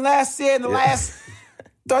 it happened last year in the last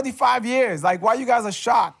 35 years. Like, why you guys are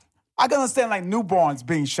shocked? I can understand like newborns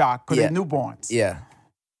being shocked because they're newborns. Yeah,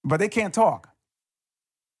 but they can't talk.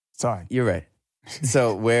 Sorry, you're right.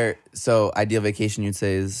 So ideal vacation you'd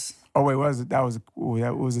say is? Oh wait, what was it? That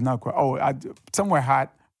was another question. Oh, somewhere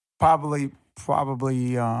hot, probably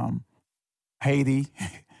Haiti,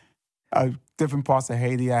 different parts of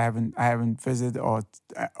Haiti. I haven't visited or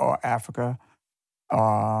Africa.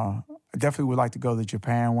 I definitely would like to go to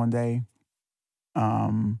Japan one day. I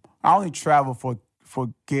only travel for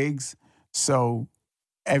gigs, so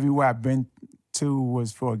everywhere I've been to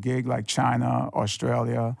was for a gig, like China,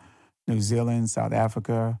 Australia, New Zealand, South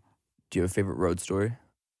Africa. Do you have a favorite road story?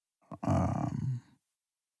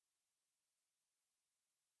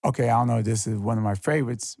 Okay, I don't know if this is one of my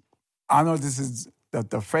favorites. I don't know if this is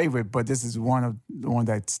the favorite, but this is one of the ones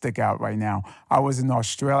that stick out right now. I was in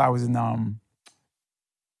Australia. I was in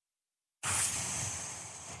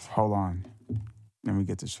hold on. Let me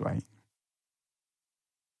get this right.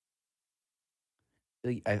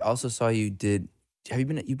 I also saw you've been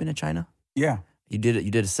to China? Yeah. You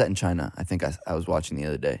did a set in China. I think I was watching the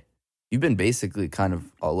other day. You've been basically kind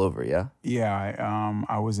of all over, yeah? Yeah,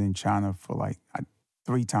 I was in China for like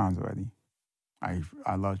 3 times already. I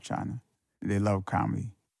love China. They love comedy.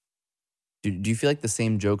 Do you feel like the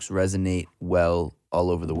same jokes resonate well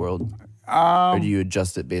all over the world? Or do you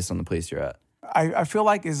adjust it based on the place you're at? I feel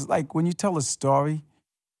like it's like when you tell a story,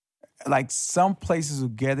 like some places will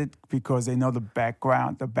get it because they know the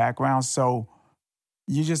background. So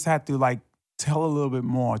you just have to like tell a little bit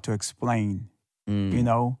more to explain,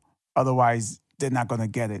 Otherwise, they're not going to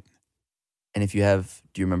get it. And do you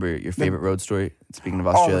remember your favorite road story? Speaking of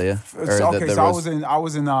Australia,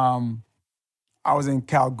 I was in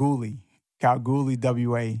Kalgoorlie,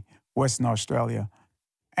 WA, Western Australia,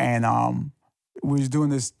 and we was doing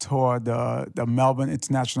this tour, the Melbourne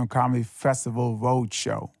International Comedy Festival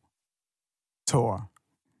Roadshow tour,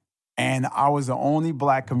 and I was the only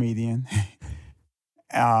black comedian.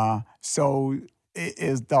 So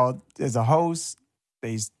there's a host,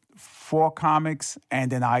 there's 4 comics,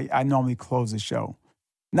 and then I normally close the show.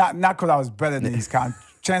 Not because I was better than these comics.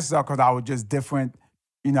 Chances are because I was just different.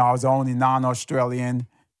 I was the only non-Australian,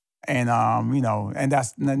 and and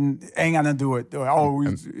that's ain't got nothing to do with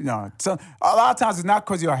So a lot of times it's not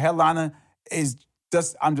because you're a headliner. It's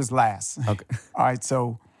just I'm just last. Okay. All right.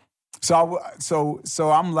 So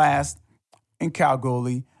I'm last in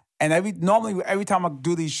Kalgoorlie, and every time I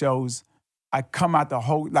do these shows, I come out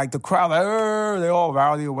the crowd, like, they're all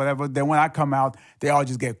rowdy or whatever. Then when I come out, they all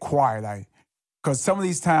just get quiet. Like, because some of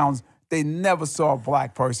these towns, they never saw a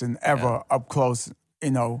black person ever up close,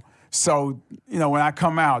 So, when I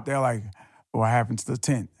come out, they're like, what happened to the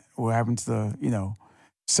tent? What happened to the,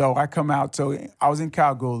 So I come out. So I was in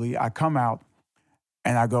Kalgoorlie. I come out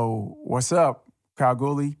and I go, what's up,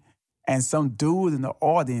 Kalgoorlie? And some dude in the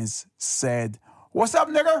audience said, what's up,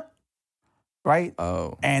 nigga? Right?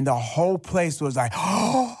 Oh. And the whole place was like,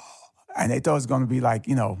 oh. And they thought it was going to be like,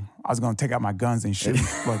 I was going to take out my guns and shoot.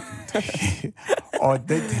 But I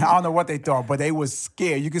don't know what they thought, but they was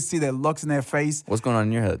scared. You could see their looks in their face. What's going on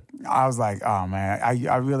in your head? I was like, oh man,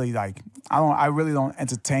 I really don't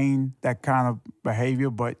entertain that kind of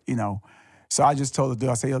behavior, but so I just told the dude,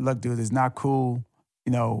 I said, look, dude, it's not cool,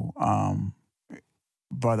 but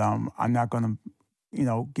I'm not going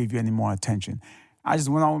to, give you any more attention. I just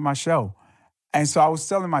went on with my show. And so I was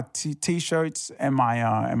selling my T-shirts and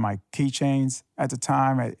my keychains at the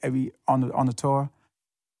time on the tour,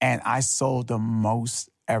 and I sold the most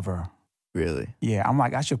ever. Really? Yeah, I'm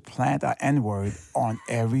like, I should plant an N-word on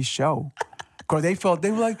every show. Because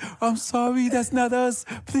they were like, I'm sorry, that's not us.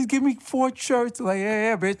 Please give me 4 shirts. Like,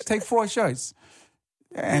 yeah, bitch, take 4 shirts.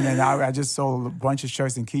 And then I just sold a bunch of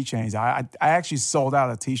shirts and keychains. I actually sold out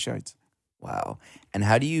of T-shirts. Wow. And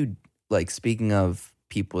how do you, speaking of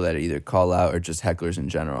people that either call out or just hecklers in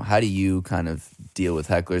general, how do you kind of deal with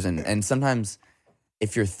hecklers? And sometimes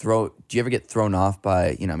if you're do you ever get thrown off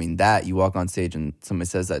by, I mean, that you walk on stage and somebody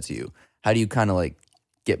says that to you? How do you kind of like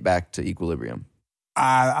get back to equilibrium?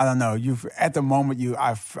 I don't know. At the moment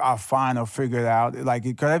I find or figure it out, like,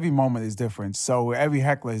 because every moment is different. So every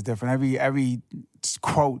heckler is different. Every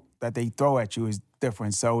quote that they throw at you is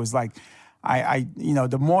different. So it's like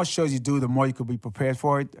the more shows you do, the more you could be prepared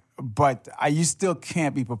for it. But you still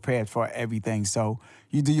can't be prepared for everything. So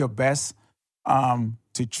you do your best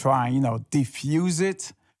to try and diffuse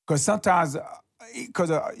it, because sometimes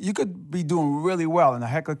you could be doing really well and a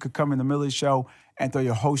heckler could come in the middle of the show and throw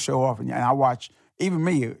your whole show off. And I watch. Even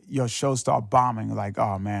me, your show start bombing. Like,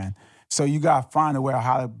 oh man! So you gotta find a way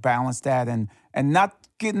how to balance that, and not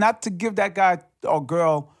to give that guy or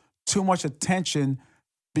girl too much attention,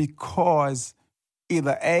 because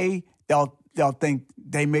either A, they'll think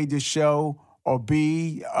they made this show, or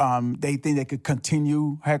B, they think they could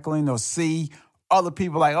continue heckling, or C, other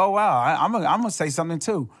people like, oh wow, I'm gonna say something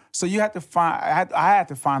too. So you have to find. I had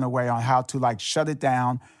to find a way on how to like shut it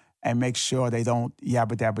down and make sure they don't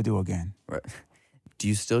yabba dabba do again. Right. Do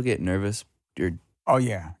you still get nervous? Oh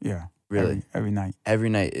yeah. Really? Every night. Every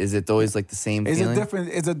night. Is it always like the same feeling?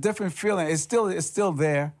 It's a different feeling. It's still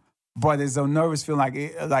there, but it's a nervous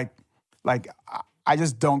feeling. Like I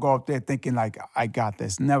just don't go up there thinking like I got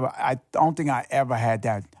this. Never. I don't think I ever had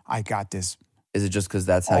that. I got this. Is it just because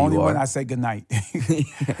that's how Only you are? when I say goodnight.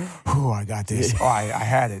 Ooh, I got this. Oh, I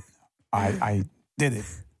had it. I did it.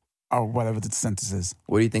 Or whatever the sentence is.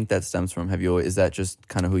 Where do you think that stems from? Is that just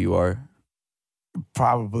kind of who you are?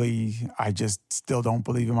 Probably I just still don't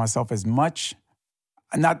believe in myself as much.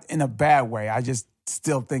 Not in a bad way. I just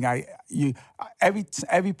still think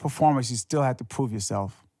every performance you still have to prove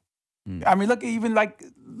yourself. I mean, look, even like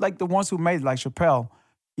the ones who made it, like Chappelle,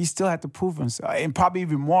 he still had to prove himself, and probably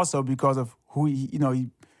even more so because of who he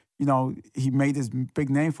made this big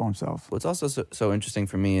name for himself. What's also so interesting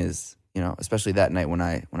for me is, especially that night when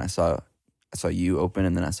I saw you open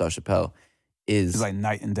and then I saw Chappelle. It's like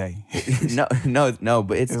night and day. no,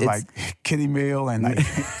 but it's like kiddie meal and like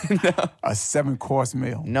no. a 7-course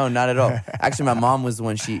meal. No, not at all. Actually, my mom was the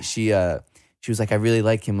one. She was like, I really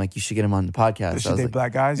like him. Like, you should get him on the podcast. Does she date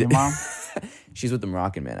black guys? Your mom? She's with the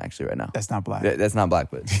Moroccan man actually right now. That's not black. That's not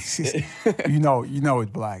black, but you know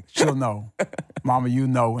it's black. She'll know, Mama. You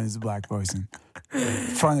know when it's a black person.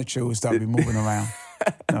 Furniture will start be moving around.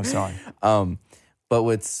 No, sorry. But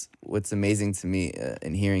what's amazing to me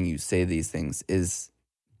in hearing you say these things is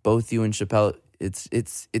both you and Chappelle.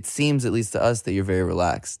 It seems, at least to us, that you're very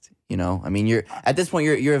relaxed. I mean, you're at this point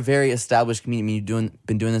you're a very established comedian. I mean, you've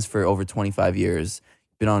been doing this for over 25 years.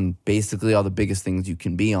 Been on basically all the biggest things you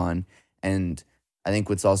can be on, and I think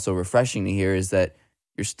what's also refreshing to hear is that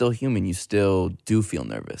you're still human. You still do feel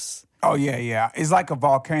nervous. Oh, yeah. It's like a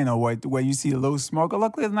volcano where you see a little smoke. Oh,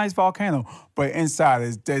 look, there's a nice volcano. But inside,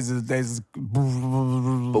 there's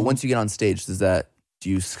But once you get on stage, do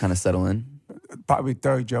you kind of settle in? Probably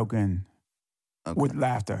third joke in with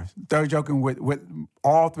laughter. Third joke in with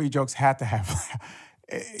all three jokes had to have.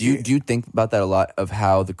 Do you think about that a lot, of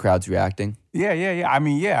how the crowd's reacting? Yeah. I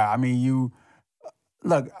mean, you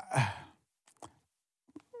look.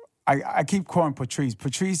 I keep calling Patrice.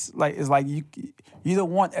 Patrice is like you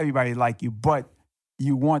don't want everybody to like you, but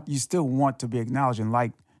you still want to be acknowledged and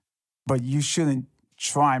liked, but you shouldn't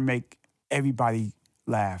try and make everybody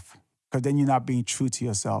laugh, because then you're not being true to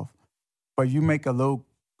yourself. But you make a little,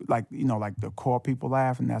 like the core people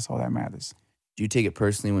laugh, and that's all that matters. Do you take it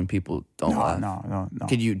personally when people don't laugh? No.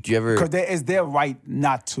 Do you ever? Because it's their right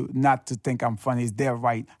not to think I'm funny. It's their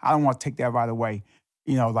right. I don't want to take that right away.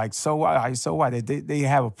 So what? So what? They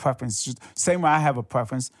have a preference. Same way I have a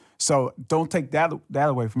preference. So don't take that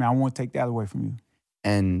away from me. I won't take that away from you.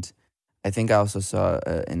 And I think I also saw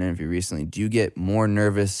an interview recently. Do you get more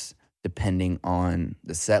nervous depending on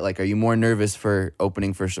the set? Like, are you more nervous for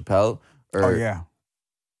opening for Chappelle? Or... Oh, yeah.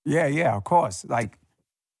 Yeah, of course. Like,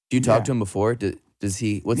 do you talk to him before? Does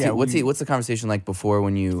he? What's the conversation like before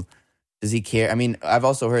when you? Does he care? I mean, I've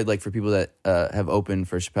also heard, like, for people that have opened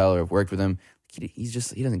for Chappelle or have worked with him, he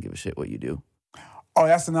doesn't give a shit what you do. Oh,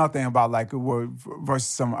 that's another thing about like versus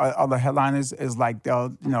some other headliners is like they'll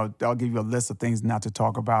give you a list of things not to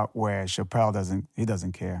talk about, where Chappelle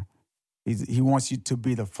doesn't care. He wants you to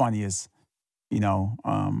be the funniest,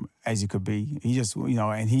 as you could be. He just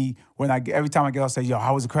and every time I get off stage,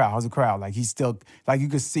 how was the crowd? How's the crowd? Like, he's still, like, you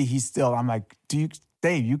could see he's still. I'm like,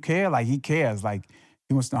 Dave, you care? Like, he cares. Like,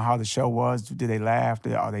 he wants to know how the show was. Did they laugh?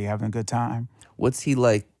 Are they having a good time? What's he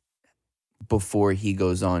like before he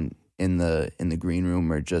goes on in the green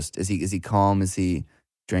room, or just is he calm? Is he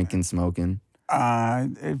drinking, smoking?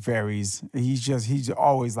 It varies. He's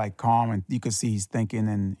always like calm, and you can see he's thinking,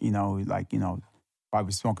 and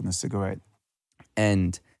probably smoking a cigarette.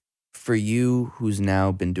 And for you, who's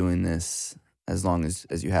now been doing this as long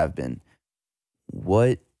as you have been,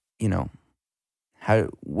 what,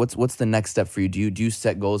 what's the next step for you? Do you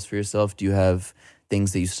set goals for yourself? Do you have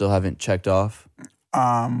things that you still haven't checked off?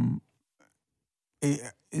 It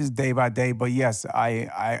is day by day, but yes,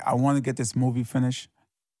 I want to get this movie finished.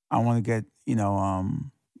 I want to get,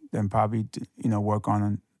 then probably, work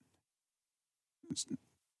on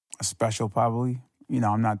a special probably.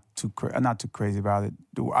 I'm not too crazy about it.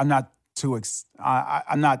 I'm not too,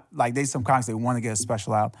 I'm not, like, there's some comics that want to get a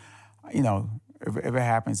special out. If it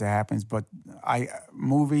happens, it happens. But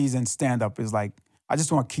movies and stand-up is like, I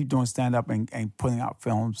just want to keep doing stand-up and putting out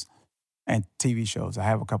films and TV shows. I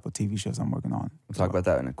have a couple of TV shows I'm working on. We'll talk about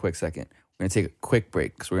that in a quick second. We're going to take a quick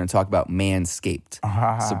break because we're going to talk about Manscaped.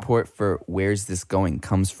 Support for Where's This Going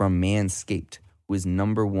comes from Manscaped, who is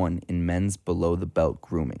 #1 in men's below-the-belt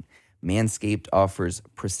grooming. Manscaped offers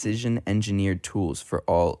precision-engineered tools for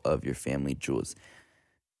all of your family jewels.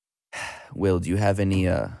 Will, do you have any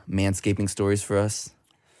manscaping stories for us?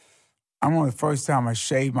 I remember the first time I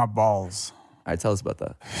shaved my balls. All right, tell us about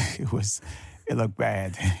that. It looked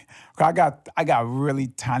bad. I got really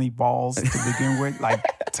tiny balls to begin with, like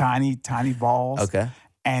tiny balls. Okay.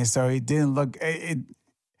 And so it didn't look it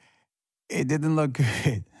didn't look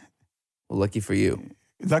good. Well, lucky for you.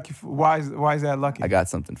 Why is that lucky? I got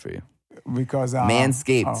something for you. Because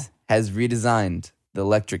Manscaped has redesigned the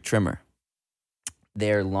electric trimmer.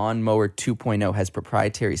 Their Lawnmower 2.0 has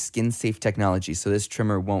proprietary skin-safe technology, so this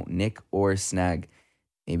trimmer won't nick or snag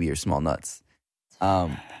maybe your small nuts.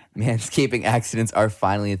 Manscaping accidents are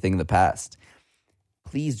finally a thing of the past.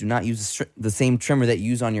 Please do not use the same trimmer that you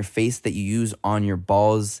use on your face that you use on your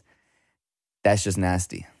balls. That's just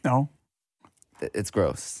nasty. No. It's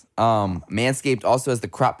gross. Manscaped also has the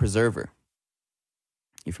Crop Preserver.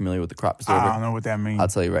 You familiar with the Crop Preserver? I don't know what that means. I'll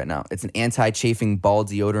tell you right now. It's an anti-chafing ball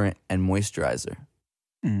deodorant and moisturizer.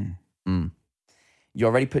 You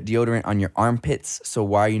already put deodorant on your armpits, so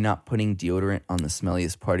why are you not putting deodorant on the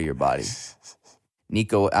smelliest part of your body?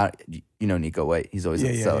 Nico, Nico White. He's always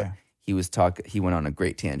at the cellar. Yeah. He went on a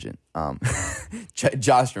great tangent.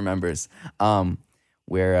 Josh remembers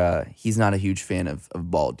where he's not a huge fan of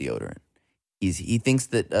ball deodorant. He thinks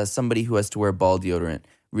that somebody who has to wear ball deodorant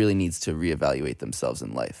really needs to reevaluate themselves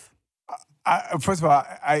in life. First of all,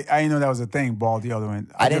 I didn't know that was a thing, ball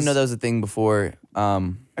deodorant. I didn't know that was a thing before.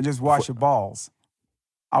 I just wash your balls.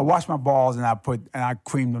 I wash my balls and I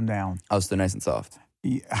cream them down. Oh, so they're nice and soft.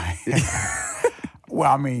 Yeah. Well,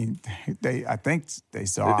 I mean, I think they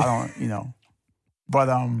saw. I don't, but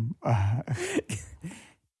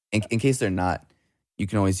in case they're not, you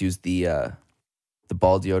can always use the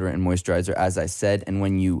ball deodorant and moisturizer, as I said. And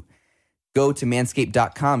when you go to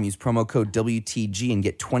manscaped.com, use promo code WTG and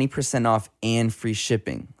get 20% off and free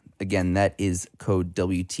shipping. Again, that is code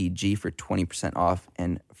WTG for 20% off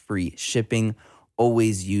and free shipping.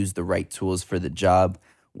 Always use the right tools for the job.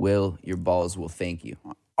 Will, your balls will thank you.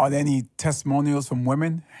 Are there any testimonials from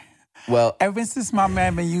women? Well, ever since my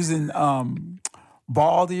man been using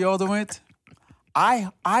ball deodorant,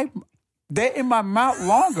 they're in my mouth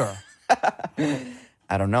longer.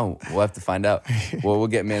 I don't know. We'll have to find out. Well, we'll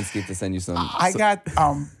get Manscaped to send you some. I got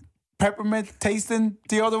peppermint tasting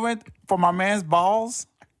deodorant for my man's balls,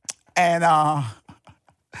 and I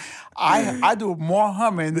do more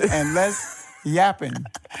humming and less yapping.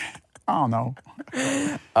 I don't know.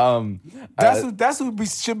 That's who we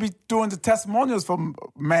should be doing the testimonials for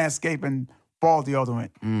Manscaped and ball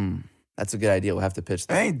deodorant. That's a good idea. We'll have to pitch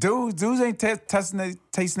that. Hey, dudes ain't tasting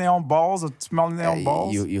their own balls or smelling their own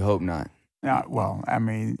balls. You hope not. Yeah, well, I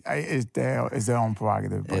mean, it's their own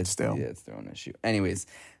prerogative, but still. Yeah, it's their own issue. Anyways,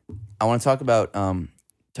 I want to talk about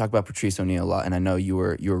Patrice O'Neal a lot, and I know you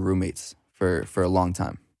were roommates for a long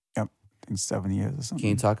time. Yep, I think 7 years or something. Can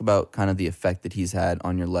you talk about kind of the effect that he's had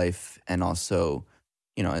on your life, and also,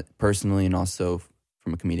 personally, and also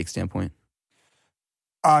from a comedic standpoint?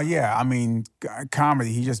 Yeah, I mean,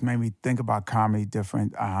 comedy. He just made me think about comedy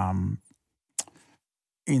different.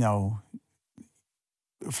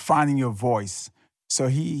 Finding your voice. So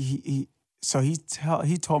he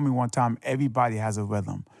told me one time, everybody has a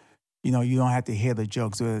rhythm. You don't have to hear the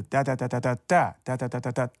jokes. Da da da da da da da da da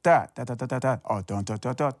da da da da da da da da or da da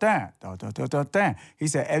da da da da da da da da. He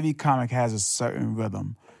said every comic has a certain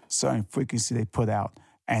rhythm, certain frequency they put out.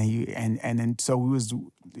 And then so we was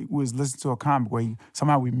listening to a comic where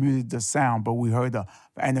somehow we muted the sound, but we heard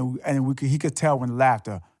he could tell when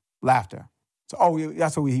laughter. So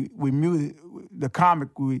that's what we muted the comic.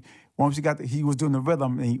 Once he was doing the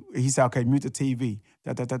rhythm, and he said, "Okay, mute the TV."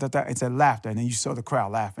 Da da da da da. It said laughter, and then you saw the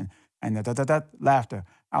crowd laughing, and da da da da laughter.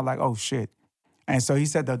 I was like, "Oh shit!" And so he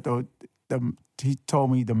said that he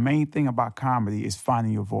told me the main thing about comedy is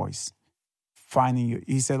finding your voice.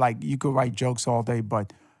 He said, like, you could write jokes all day,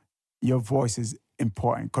 but your voice is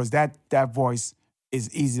important because that voice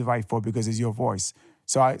is easy to write for because it's your voice.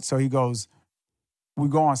 So he goes, we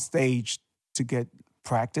go on stage to get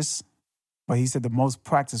practice, but he said the most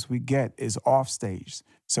practice we get is off stage.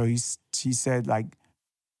 So he said, like,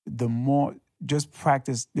 the more just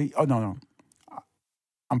practice. No,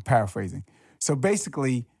 I'm paraphrasing. So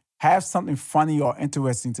basically, have something funny or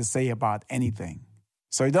interesting to say about anything.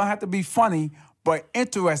 So it don't have to be funny, but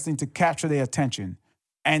interesting to capture their attention.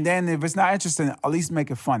 And then if it's not interesting, at least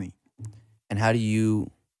make it funny. And how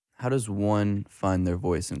does one find their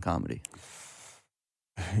voice in comedy?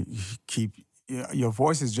 Your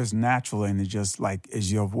voice is just natural, and it's just like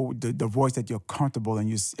is the voice that you're comfortable in.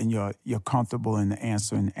 You're comfortable in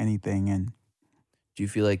answering anything. And do you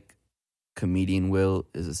feel like comedian Wil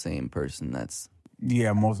is the same person that's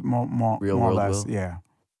more real more or world less, Wil? yeah.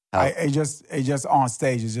 How- It just on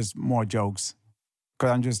stage is just more jokes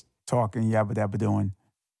because I'm just talking yabba dabba doing.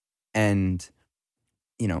 And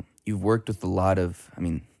you've worked with a lot of,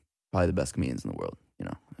 probably the best comedians in the world.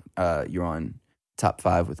 You're on Top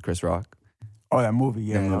 5 with Chris Rock. Oh, that movie,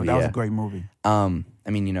 yeah, that was a great movie. You're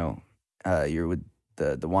with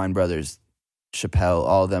the Wine Brothers, Chappelle,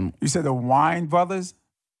 all of them. You said the Wine Brothers?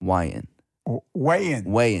 Wyan. Wayan.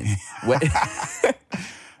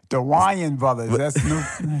 The Wyan Brothers. That's new.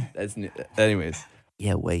 That's new. Anyways,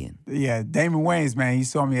 yeah, Wayan. Yeah, Damon Wayans, man. He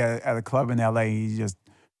saw me at a club in L.A. He just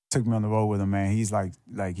took me on the road with him, man. He's he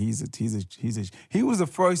was the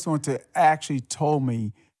first one to actually told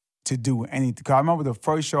me to do anything. 'Cause I remember the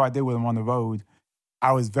first show I did with him on the road.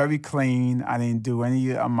 I was very clean. I didn't do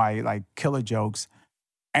any of my like killer jokes.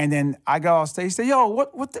 And then I got off stage. He said, "Yo,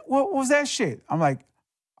 what was that shit?" I'm like,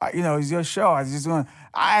 it's your show. I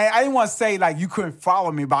didn't want to say like you couldn't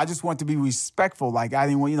follow me, but I just want to be respectful. Like I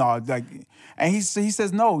didn't want, like. And he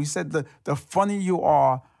says no. He said the funnier you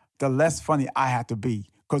are, the less funny I have to be.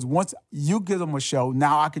 Because once you give him a show,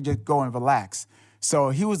 now I could just go and relax.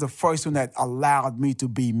 So he was the first one that allowed me to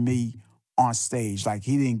be me on stage. Like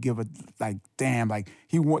he didn't give a like damn. Like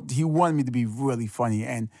he wanted me to be really funny.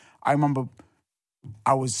 And I remember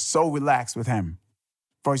I was so relaxed with him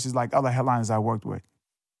versus like other headliners I worked with.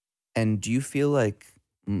 And do you feel like,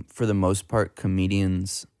 for the most part,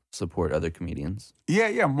 comedians support other comedians?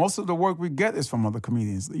 Yeah. Most of the work we get is from other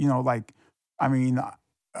comedians.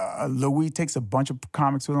 Louis takes a bunch of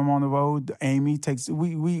comics with him on the road. Amy takes.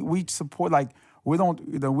 We support, like we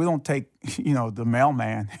don't take the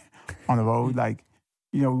mailman on the road. Like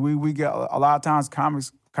we get a lot of times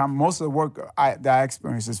most of the work that I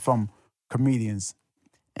experience is from comedians.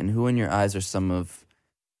 And who in your eyes are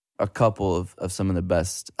a couple of some of the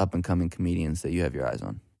best up and coming comedians that you have your eyes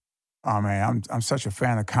on? Oh man, I'm such a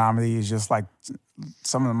fan of comedy. It's just like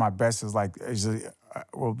some of my best is like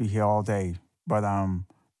we'll be here all day. But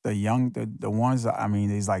the ones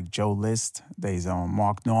there's like Joe List, there's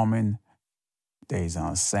Mark Norman, there's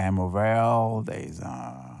Sam Morrell, there's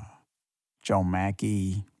Joe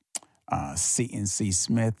Mackey, Seton C.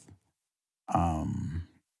 Smith,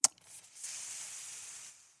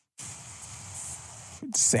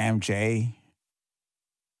 Sam J,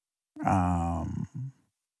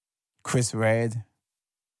 Chris Red.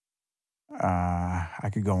 I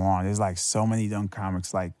could go on. There's like so many young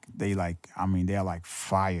comics. Like they're like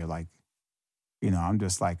fire. Like, I'm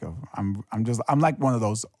just like I'm like one of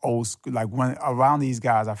those old school. Like when around these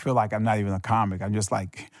guys, I feel like I'm not even a comic. I'm just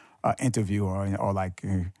like an interviewer or like,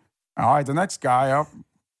 all right, the next guy up.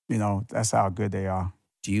 That's how good they are.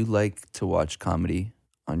 Do you like to watch comedy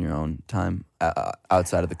on your own time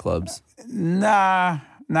outside of the clubs? Nah.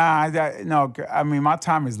 No. My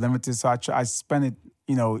time is limited, so I spend it,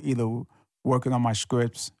 either working on my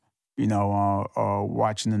scripts, or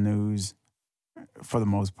watching the news, for the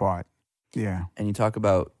most part. Yeah. And you talk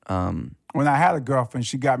about when I had a girlfriend,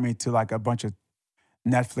 she got me to like a bunch of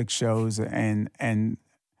Netflix shows, and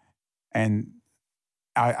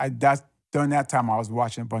I that's during that time I was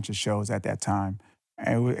watching a bunch of shows at that time,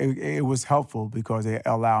 and it was helpful because it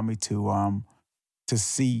allowed me to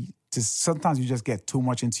see. Sometimes you just get too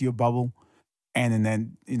much into your bubble, and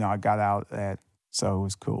then I got out of that, so it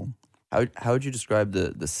was cool. How would you describe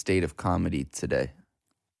the state of comedy today?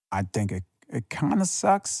 I think it kind of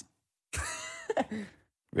sucks.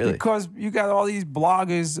 Really? Because you got all these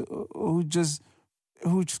bloggers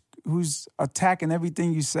who's attacking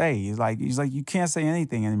everything you say. He's like you can't say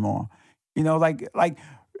anything anymore. Like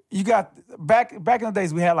you got back in the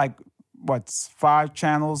days we had like 5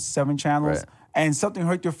 channels, 7 channels. Right. And something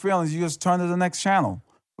hurt your feelings, you just turn to the next channel.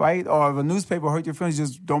 right? Or if a newspaper hurt your feelings,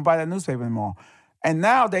 just don't buy that newspaper anymore. And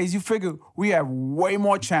nowadays, you figure we have way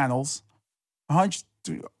more channels, 100,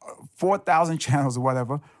 4,000 channels or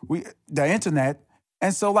whatever. The internet.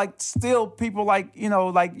 And so, like, still people like,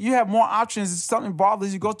 like you have more options. If something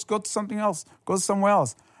bothers you, go to something else. Go somewhere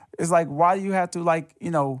else. It's like, why do you have to, like,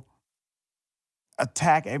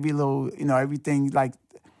 attack every little, everything? Like,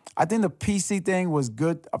 I think the PC thing was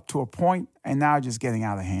good up to a point, and now it's just getting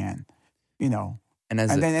out of hand, And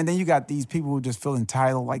then you got these people who just feel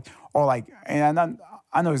entitled, and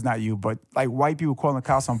I know it's not you, but like white people calling the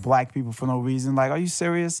cops on black people for no reason. Like, are you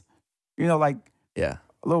serious? Yeah.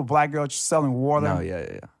 A little black girl selling water. No,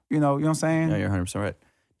 yeah. You know what I'm saying? No, you're 100% right.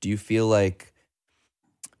 Do you feel like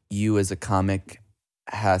you as a comic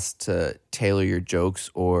has to tailor your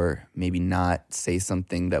jokes or maybe not say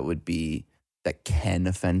something that can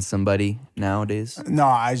offend somebody nowadays? No,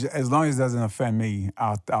 as long as it doesn't offend me,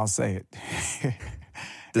 I'll say it.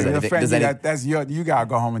 That's you gotta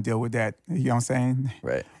go home and deal with that. You know what I'm saying?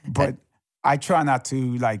 Right. But I try not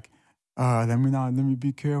to let me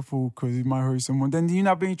be careful because it might hurt someone. Then you're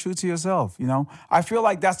not being true to yourself. I feel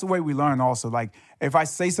like that's the way we learn. Also, like if I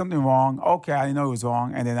say something wrong, okay, I know it was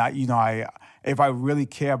wrong, and then if I really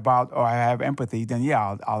care about or I have empathy, then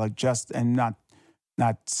yeah, I'll adjust and not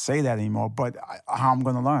say that anymore. But how I'm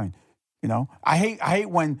gonna learn, I hate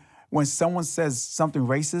when someone says something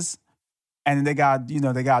racist. And they got do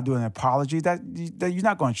an apology. That you're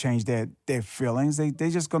not going to change their feelings. They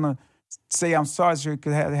just going to say I'm sorry so they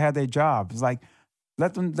could have their job. It's like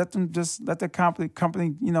let the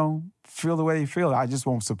company feel the way they feel. I just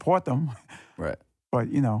won't support them. Right.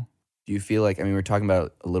 But do you feel like we were talking about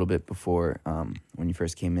it a little bit before when you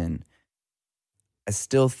first came in. I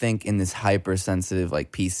still think in this hypersensitive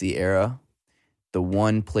like PC era, the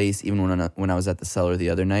one place even when I was at the Cellar the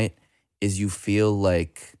other night is you feel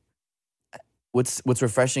like. What's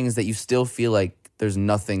refreshing is that you still feel like there's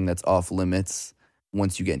nothing that's off limits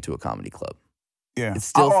once you get into a comedy club. Yeah. It's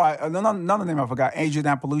still another name I forgot. Adrian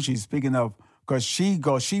Appalucci. Speaking of, because she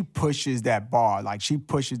pushes that bar. Like she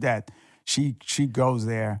pushes that. She goes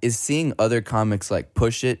there. Is seeing other comics like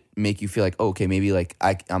push it make you feel like, oh, okay, maybe like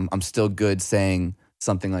I'm still good saying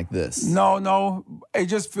something like this? No. It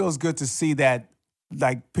just feels good to see that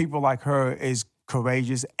like people like her is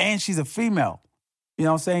courageous and she's a female. You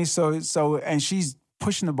know what I'm saying? So, and she's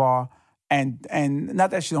pushing the bar, and not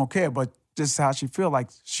that she don't care, but just how she feel. Like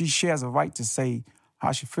she has a right to say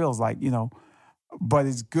how she feels. Like but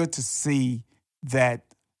it's good to see that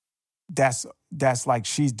that's like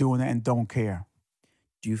she's doing it and don't care.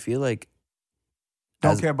 Do you feel like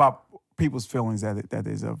don't care about people's feelings? That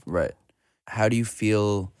is of right. How do you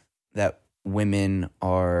feel that women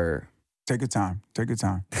are? Take your time.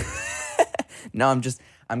 No,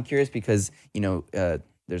 I'm curious because,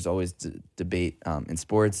 there's always debate in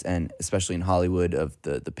sports and especially in Hollywood of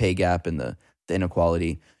the pay gap and the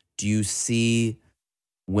inequality. Do you see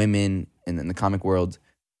women in the comic world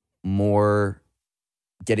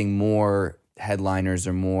getting more headliners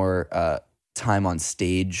or more time on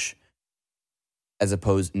stage as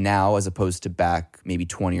opposed to back maybe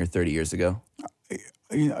 20 or 30 years ago?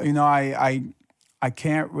 I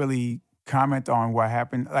can't really comment on what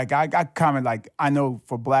happened. Like I comment, like I know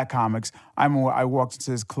for black comics, I walked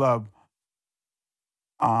into this club.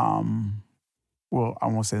 Well, I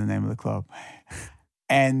won't say the name of the club.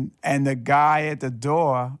 And the guy at the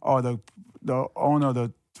door, or the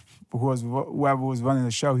owner, whoever was running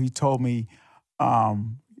the show, he told me,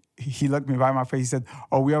 he looked me right in my face. He said,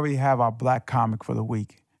 "Oh, we already have our black comic for the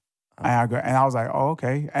week." And I was like, "Oh,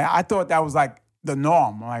 okay." And I thought that was like the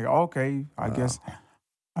norm. I'm like, okay, I guess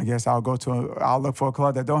I'll look for a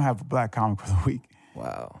club that don't have a black comic for the week.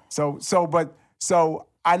 Wow. So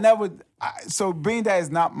being that is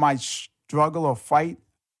not my struggle or fight,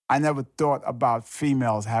 I never thought about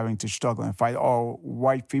females having to struggle and fight, or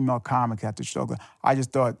white female comics have to struggle. I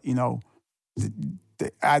just thought,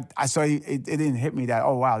 I saw it didn't hit me that,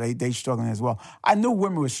 oh, wow, they struggling as well. I knew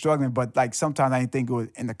women were struggling, but like sometimes I didn't think it was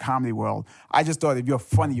in the comedy world. I just thought if you're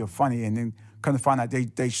funny, you're funny. And then kind of find out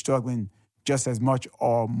they struggling just as much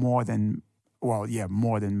or more than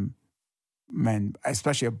men,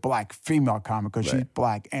 especially a black female comic, because she's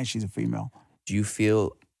black and she's a female. Do you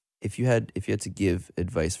feel if you had to give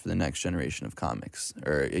advice for the next generation of comics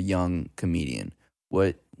or a young comedian,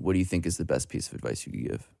 what do you think is the best piece of advice you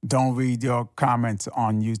could give? Don't read your comments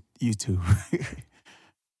on YouTube.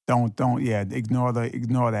 don't ignore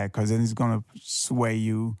that, because then it's gonna sway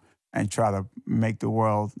you and try to make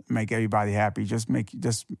everybody happy. Just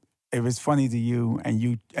if it's funny to you and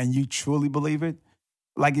you truly believe it.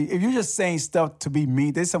 Like if you're just saying stuff to be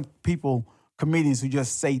mean, there's some comedians who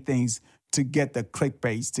just say things to get the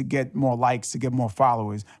clickbaits, to get more likes, to get more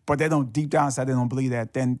followers, but they don't deep down inside they don't believe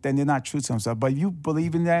that, then they're not true to themselves. But if you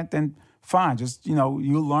believe in that, then fine. Just you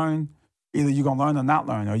learn. Either you're gonna learn or not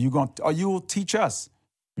learn, or you will teach us.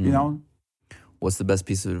 You know. What's the best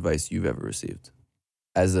piece of advice you've ever received,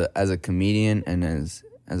 as a comedian and as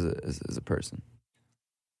a person?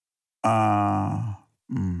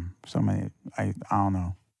 So many. I don't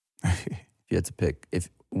know. If you had to pick, if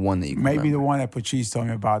one that you can maybe remember. the one that Patrice told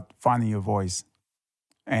me about finding your voice,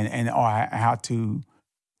 and or how to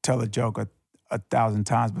tell a joke 1,000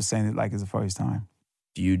 times, but saying it like it's the first time.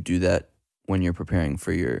 Do you do that when you're preparing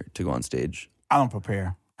to go on stage? I don't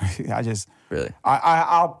prepare. I just really.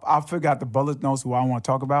 I'll figure out the bullet notes what I want to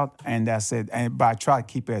talk about, and that's it. But I try to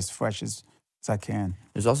keep it as fresh as I can.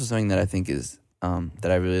 There's also something that I think is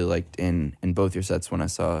that I really liked in both your sets when I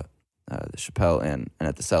saw the Chappelle and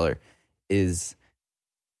at the Cellar is,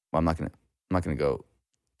 well, I'm not gonna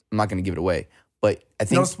give it away, but I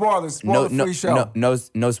think no spoilers, spoiler-free show.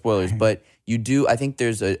 No spoilers. But you do. I think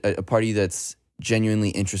there's a part of you that's genuinely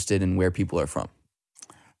interested in where people are from.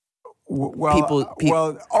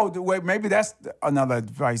 Wait, maybe that's another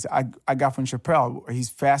advice I got from Chappelle. He's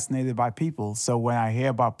fascinated by people. So when I hear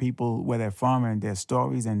about people, where they're from and their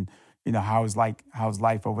stories, and how's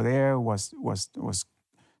life over there was.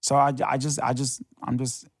 So I just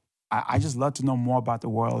love to know more about the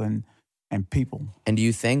world and people. And do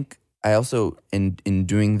you think, I also, in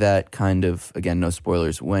doing that kind of, again, no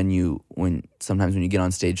spoilers, sometimes when you get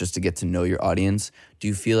on stage just to get to know your audience, do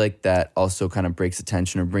you feel like that also kind of breaks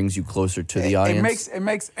attention or brings you closer to the audience? It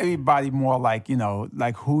makes everybody more like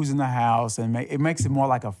who's in the house, and it makes it more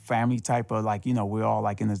like a family type of we're all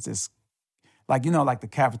like in this like the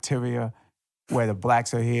cafeteria where the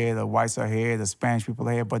blacks are here, the whites are here, the Spanish people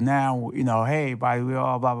are here, but now hey everybody, we're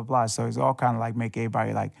all blah blah blah. So it's all kind of like make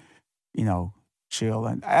everybody like chill,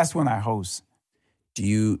 and that's when I host. Do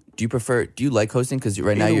you like hosting? Because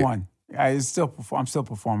right now you're one. I'm still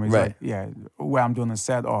performing. It's right. Like, where I'm doing a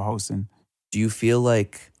set or hosting. Do you feel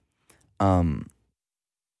like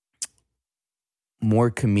more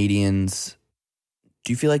comedians?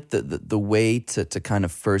 Do you feel like the way to kind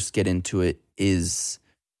of first get into it is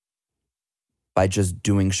by just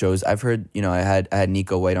doing shows? I've heard, I had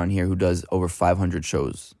Nico White on here who does over 500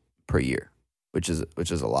 shows per year, which is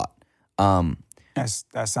a lot.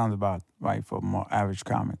 That sounds about right for a more average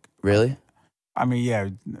comic. Really? I mean, yeah.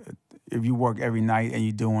 If you work every night and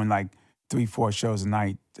you're doing like 3-4 shows a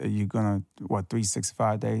night, you're gonna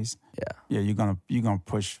 365 days? Yeah. Yeah, you're gonna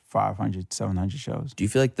push 500, 700 shows. Do you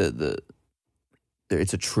feel like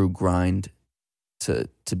it's a true grind to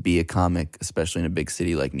be a comic, especially in a big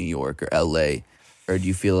city like New York or LA, or do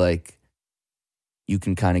you feel like you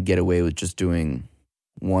can kind of get away with just doing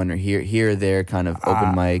one or here or there kind of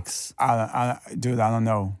open mics? Dude, I don't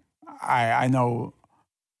know. I know.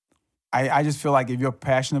 I just feel like if you're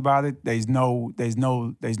passionate about it, there's no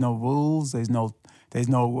rules. There's no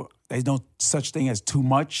such thing as too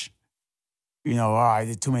much. I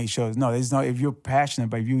did too many shows. No, there's no. If you're passionate,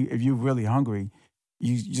 but if you're really hungry,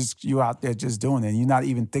 you're out there just doing it. You're not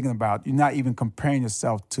even thinking about. You're not even comparing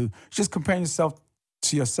yourself to. Just comparing yourself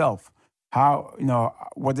to yourself. How,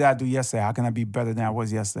 what did I do yesterday? How can I be better than I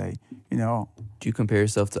was yesterday? Do you compare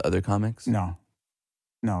yourself to other comics? No.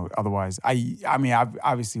 Otherwise, I mean,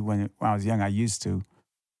 obviously when I was young, I used to.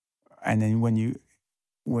 And then when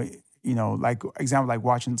like example, like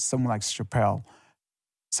watching someone like Chappelle,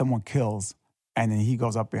 someone kills, and then he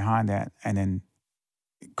goes up behind that, and then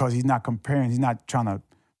because he's not comparing, he's not trying to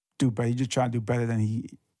do better. He's just trying to do better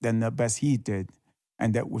than the best he did,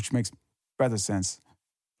 and that which makes better sense.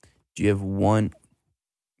 Do you have one?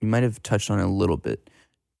 You might have touched on it a little bit.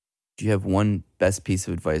 Do you have one best piece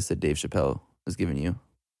of advice that Dave Chappelle has given you?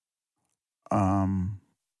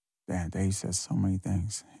 Dave says so many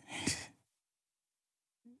things.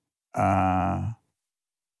 I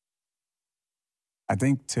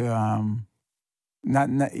think to not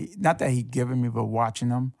that he given me, but watching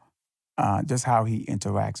him, just how he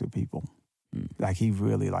interacts with people. Like he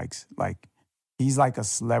really likes, he's like a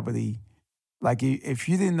celebrity. Like if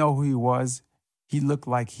you didn't know who he was, he looked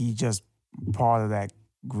like he just part of that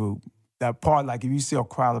group. That part, like if you see a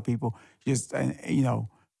crowd of people, just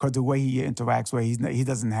because the way he interacts, where he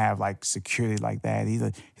doesn't have like security like that. He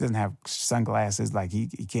doesn't have sunglasses. Like he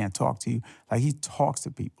can't talk to you. Like he talks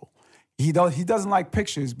to people. He doesn't like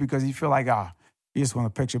pictures because he feel like you just want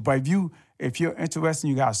a picture. But if you're interested,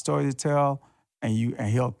 you got a story to tell, and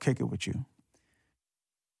he'll kick it with you.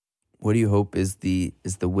 What do you hope is the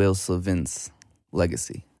Wil Sylvince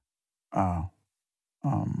legacy? I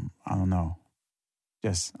don't know.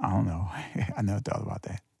 I don't know. I never thought about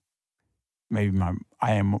that. maybe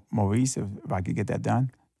I am Maurice, if I could get that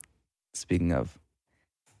done. Speaking of,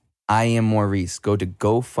 I am Maurice. Go to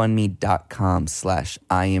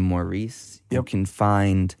GoFundMe.com/I am Maurice. You can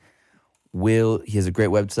find Wil. He has a great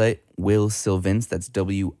website, Wil Sylvince. That's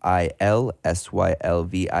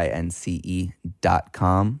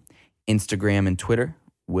WILSYLVINCE.com. Instagram and Twitter,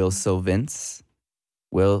 Wil Sylvince.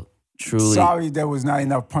 Wil, truly. Sorry, there was not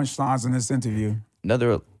enough punchlines in this interview.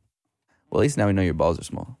 Well, at least now we know your balls are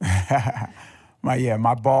small.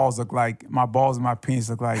 My balls and my penis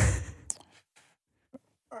look like.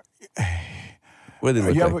 What do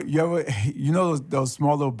they look like? You know those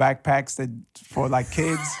small little backpacks that for like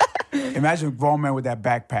kids? Imagine a grown man with that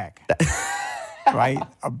backpack, right?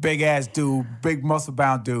 A big ass dude, big muscle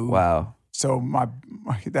bound dude. Wow. So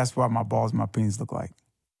that's what my balls and my penis look like.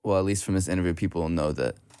 Well, at least from this interview, people will know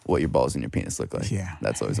that what your balls and your penis look like. Yeah.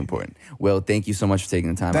 That's always important. Wil, thank you so much for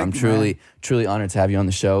taking the time. Thank I'm you, truly honored to have you on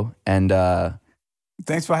the show. And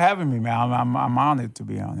thanks for having me, man. I'm honored to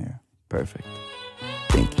be on here. Perfect.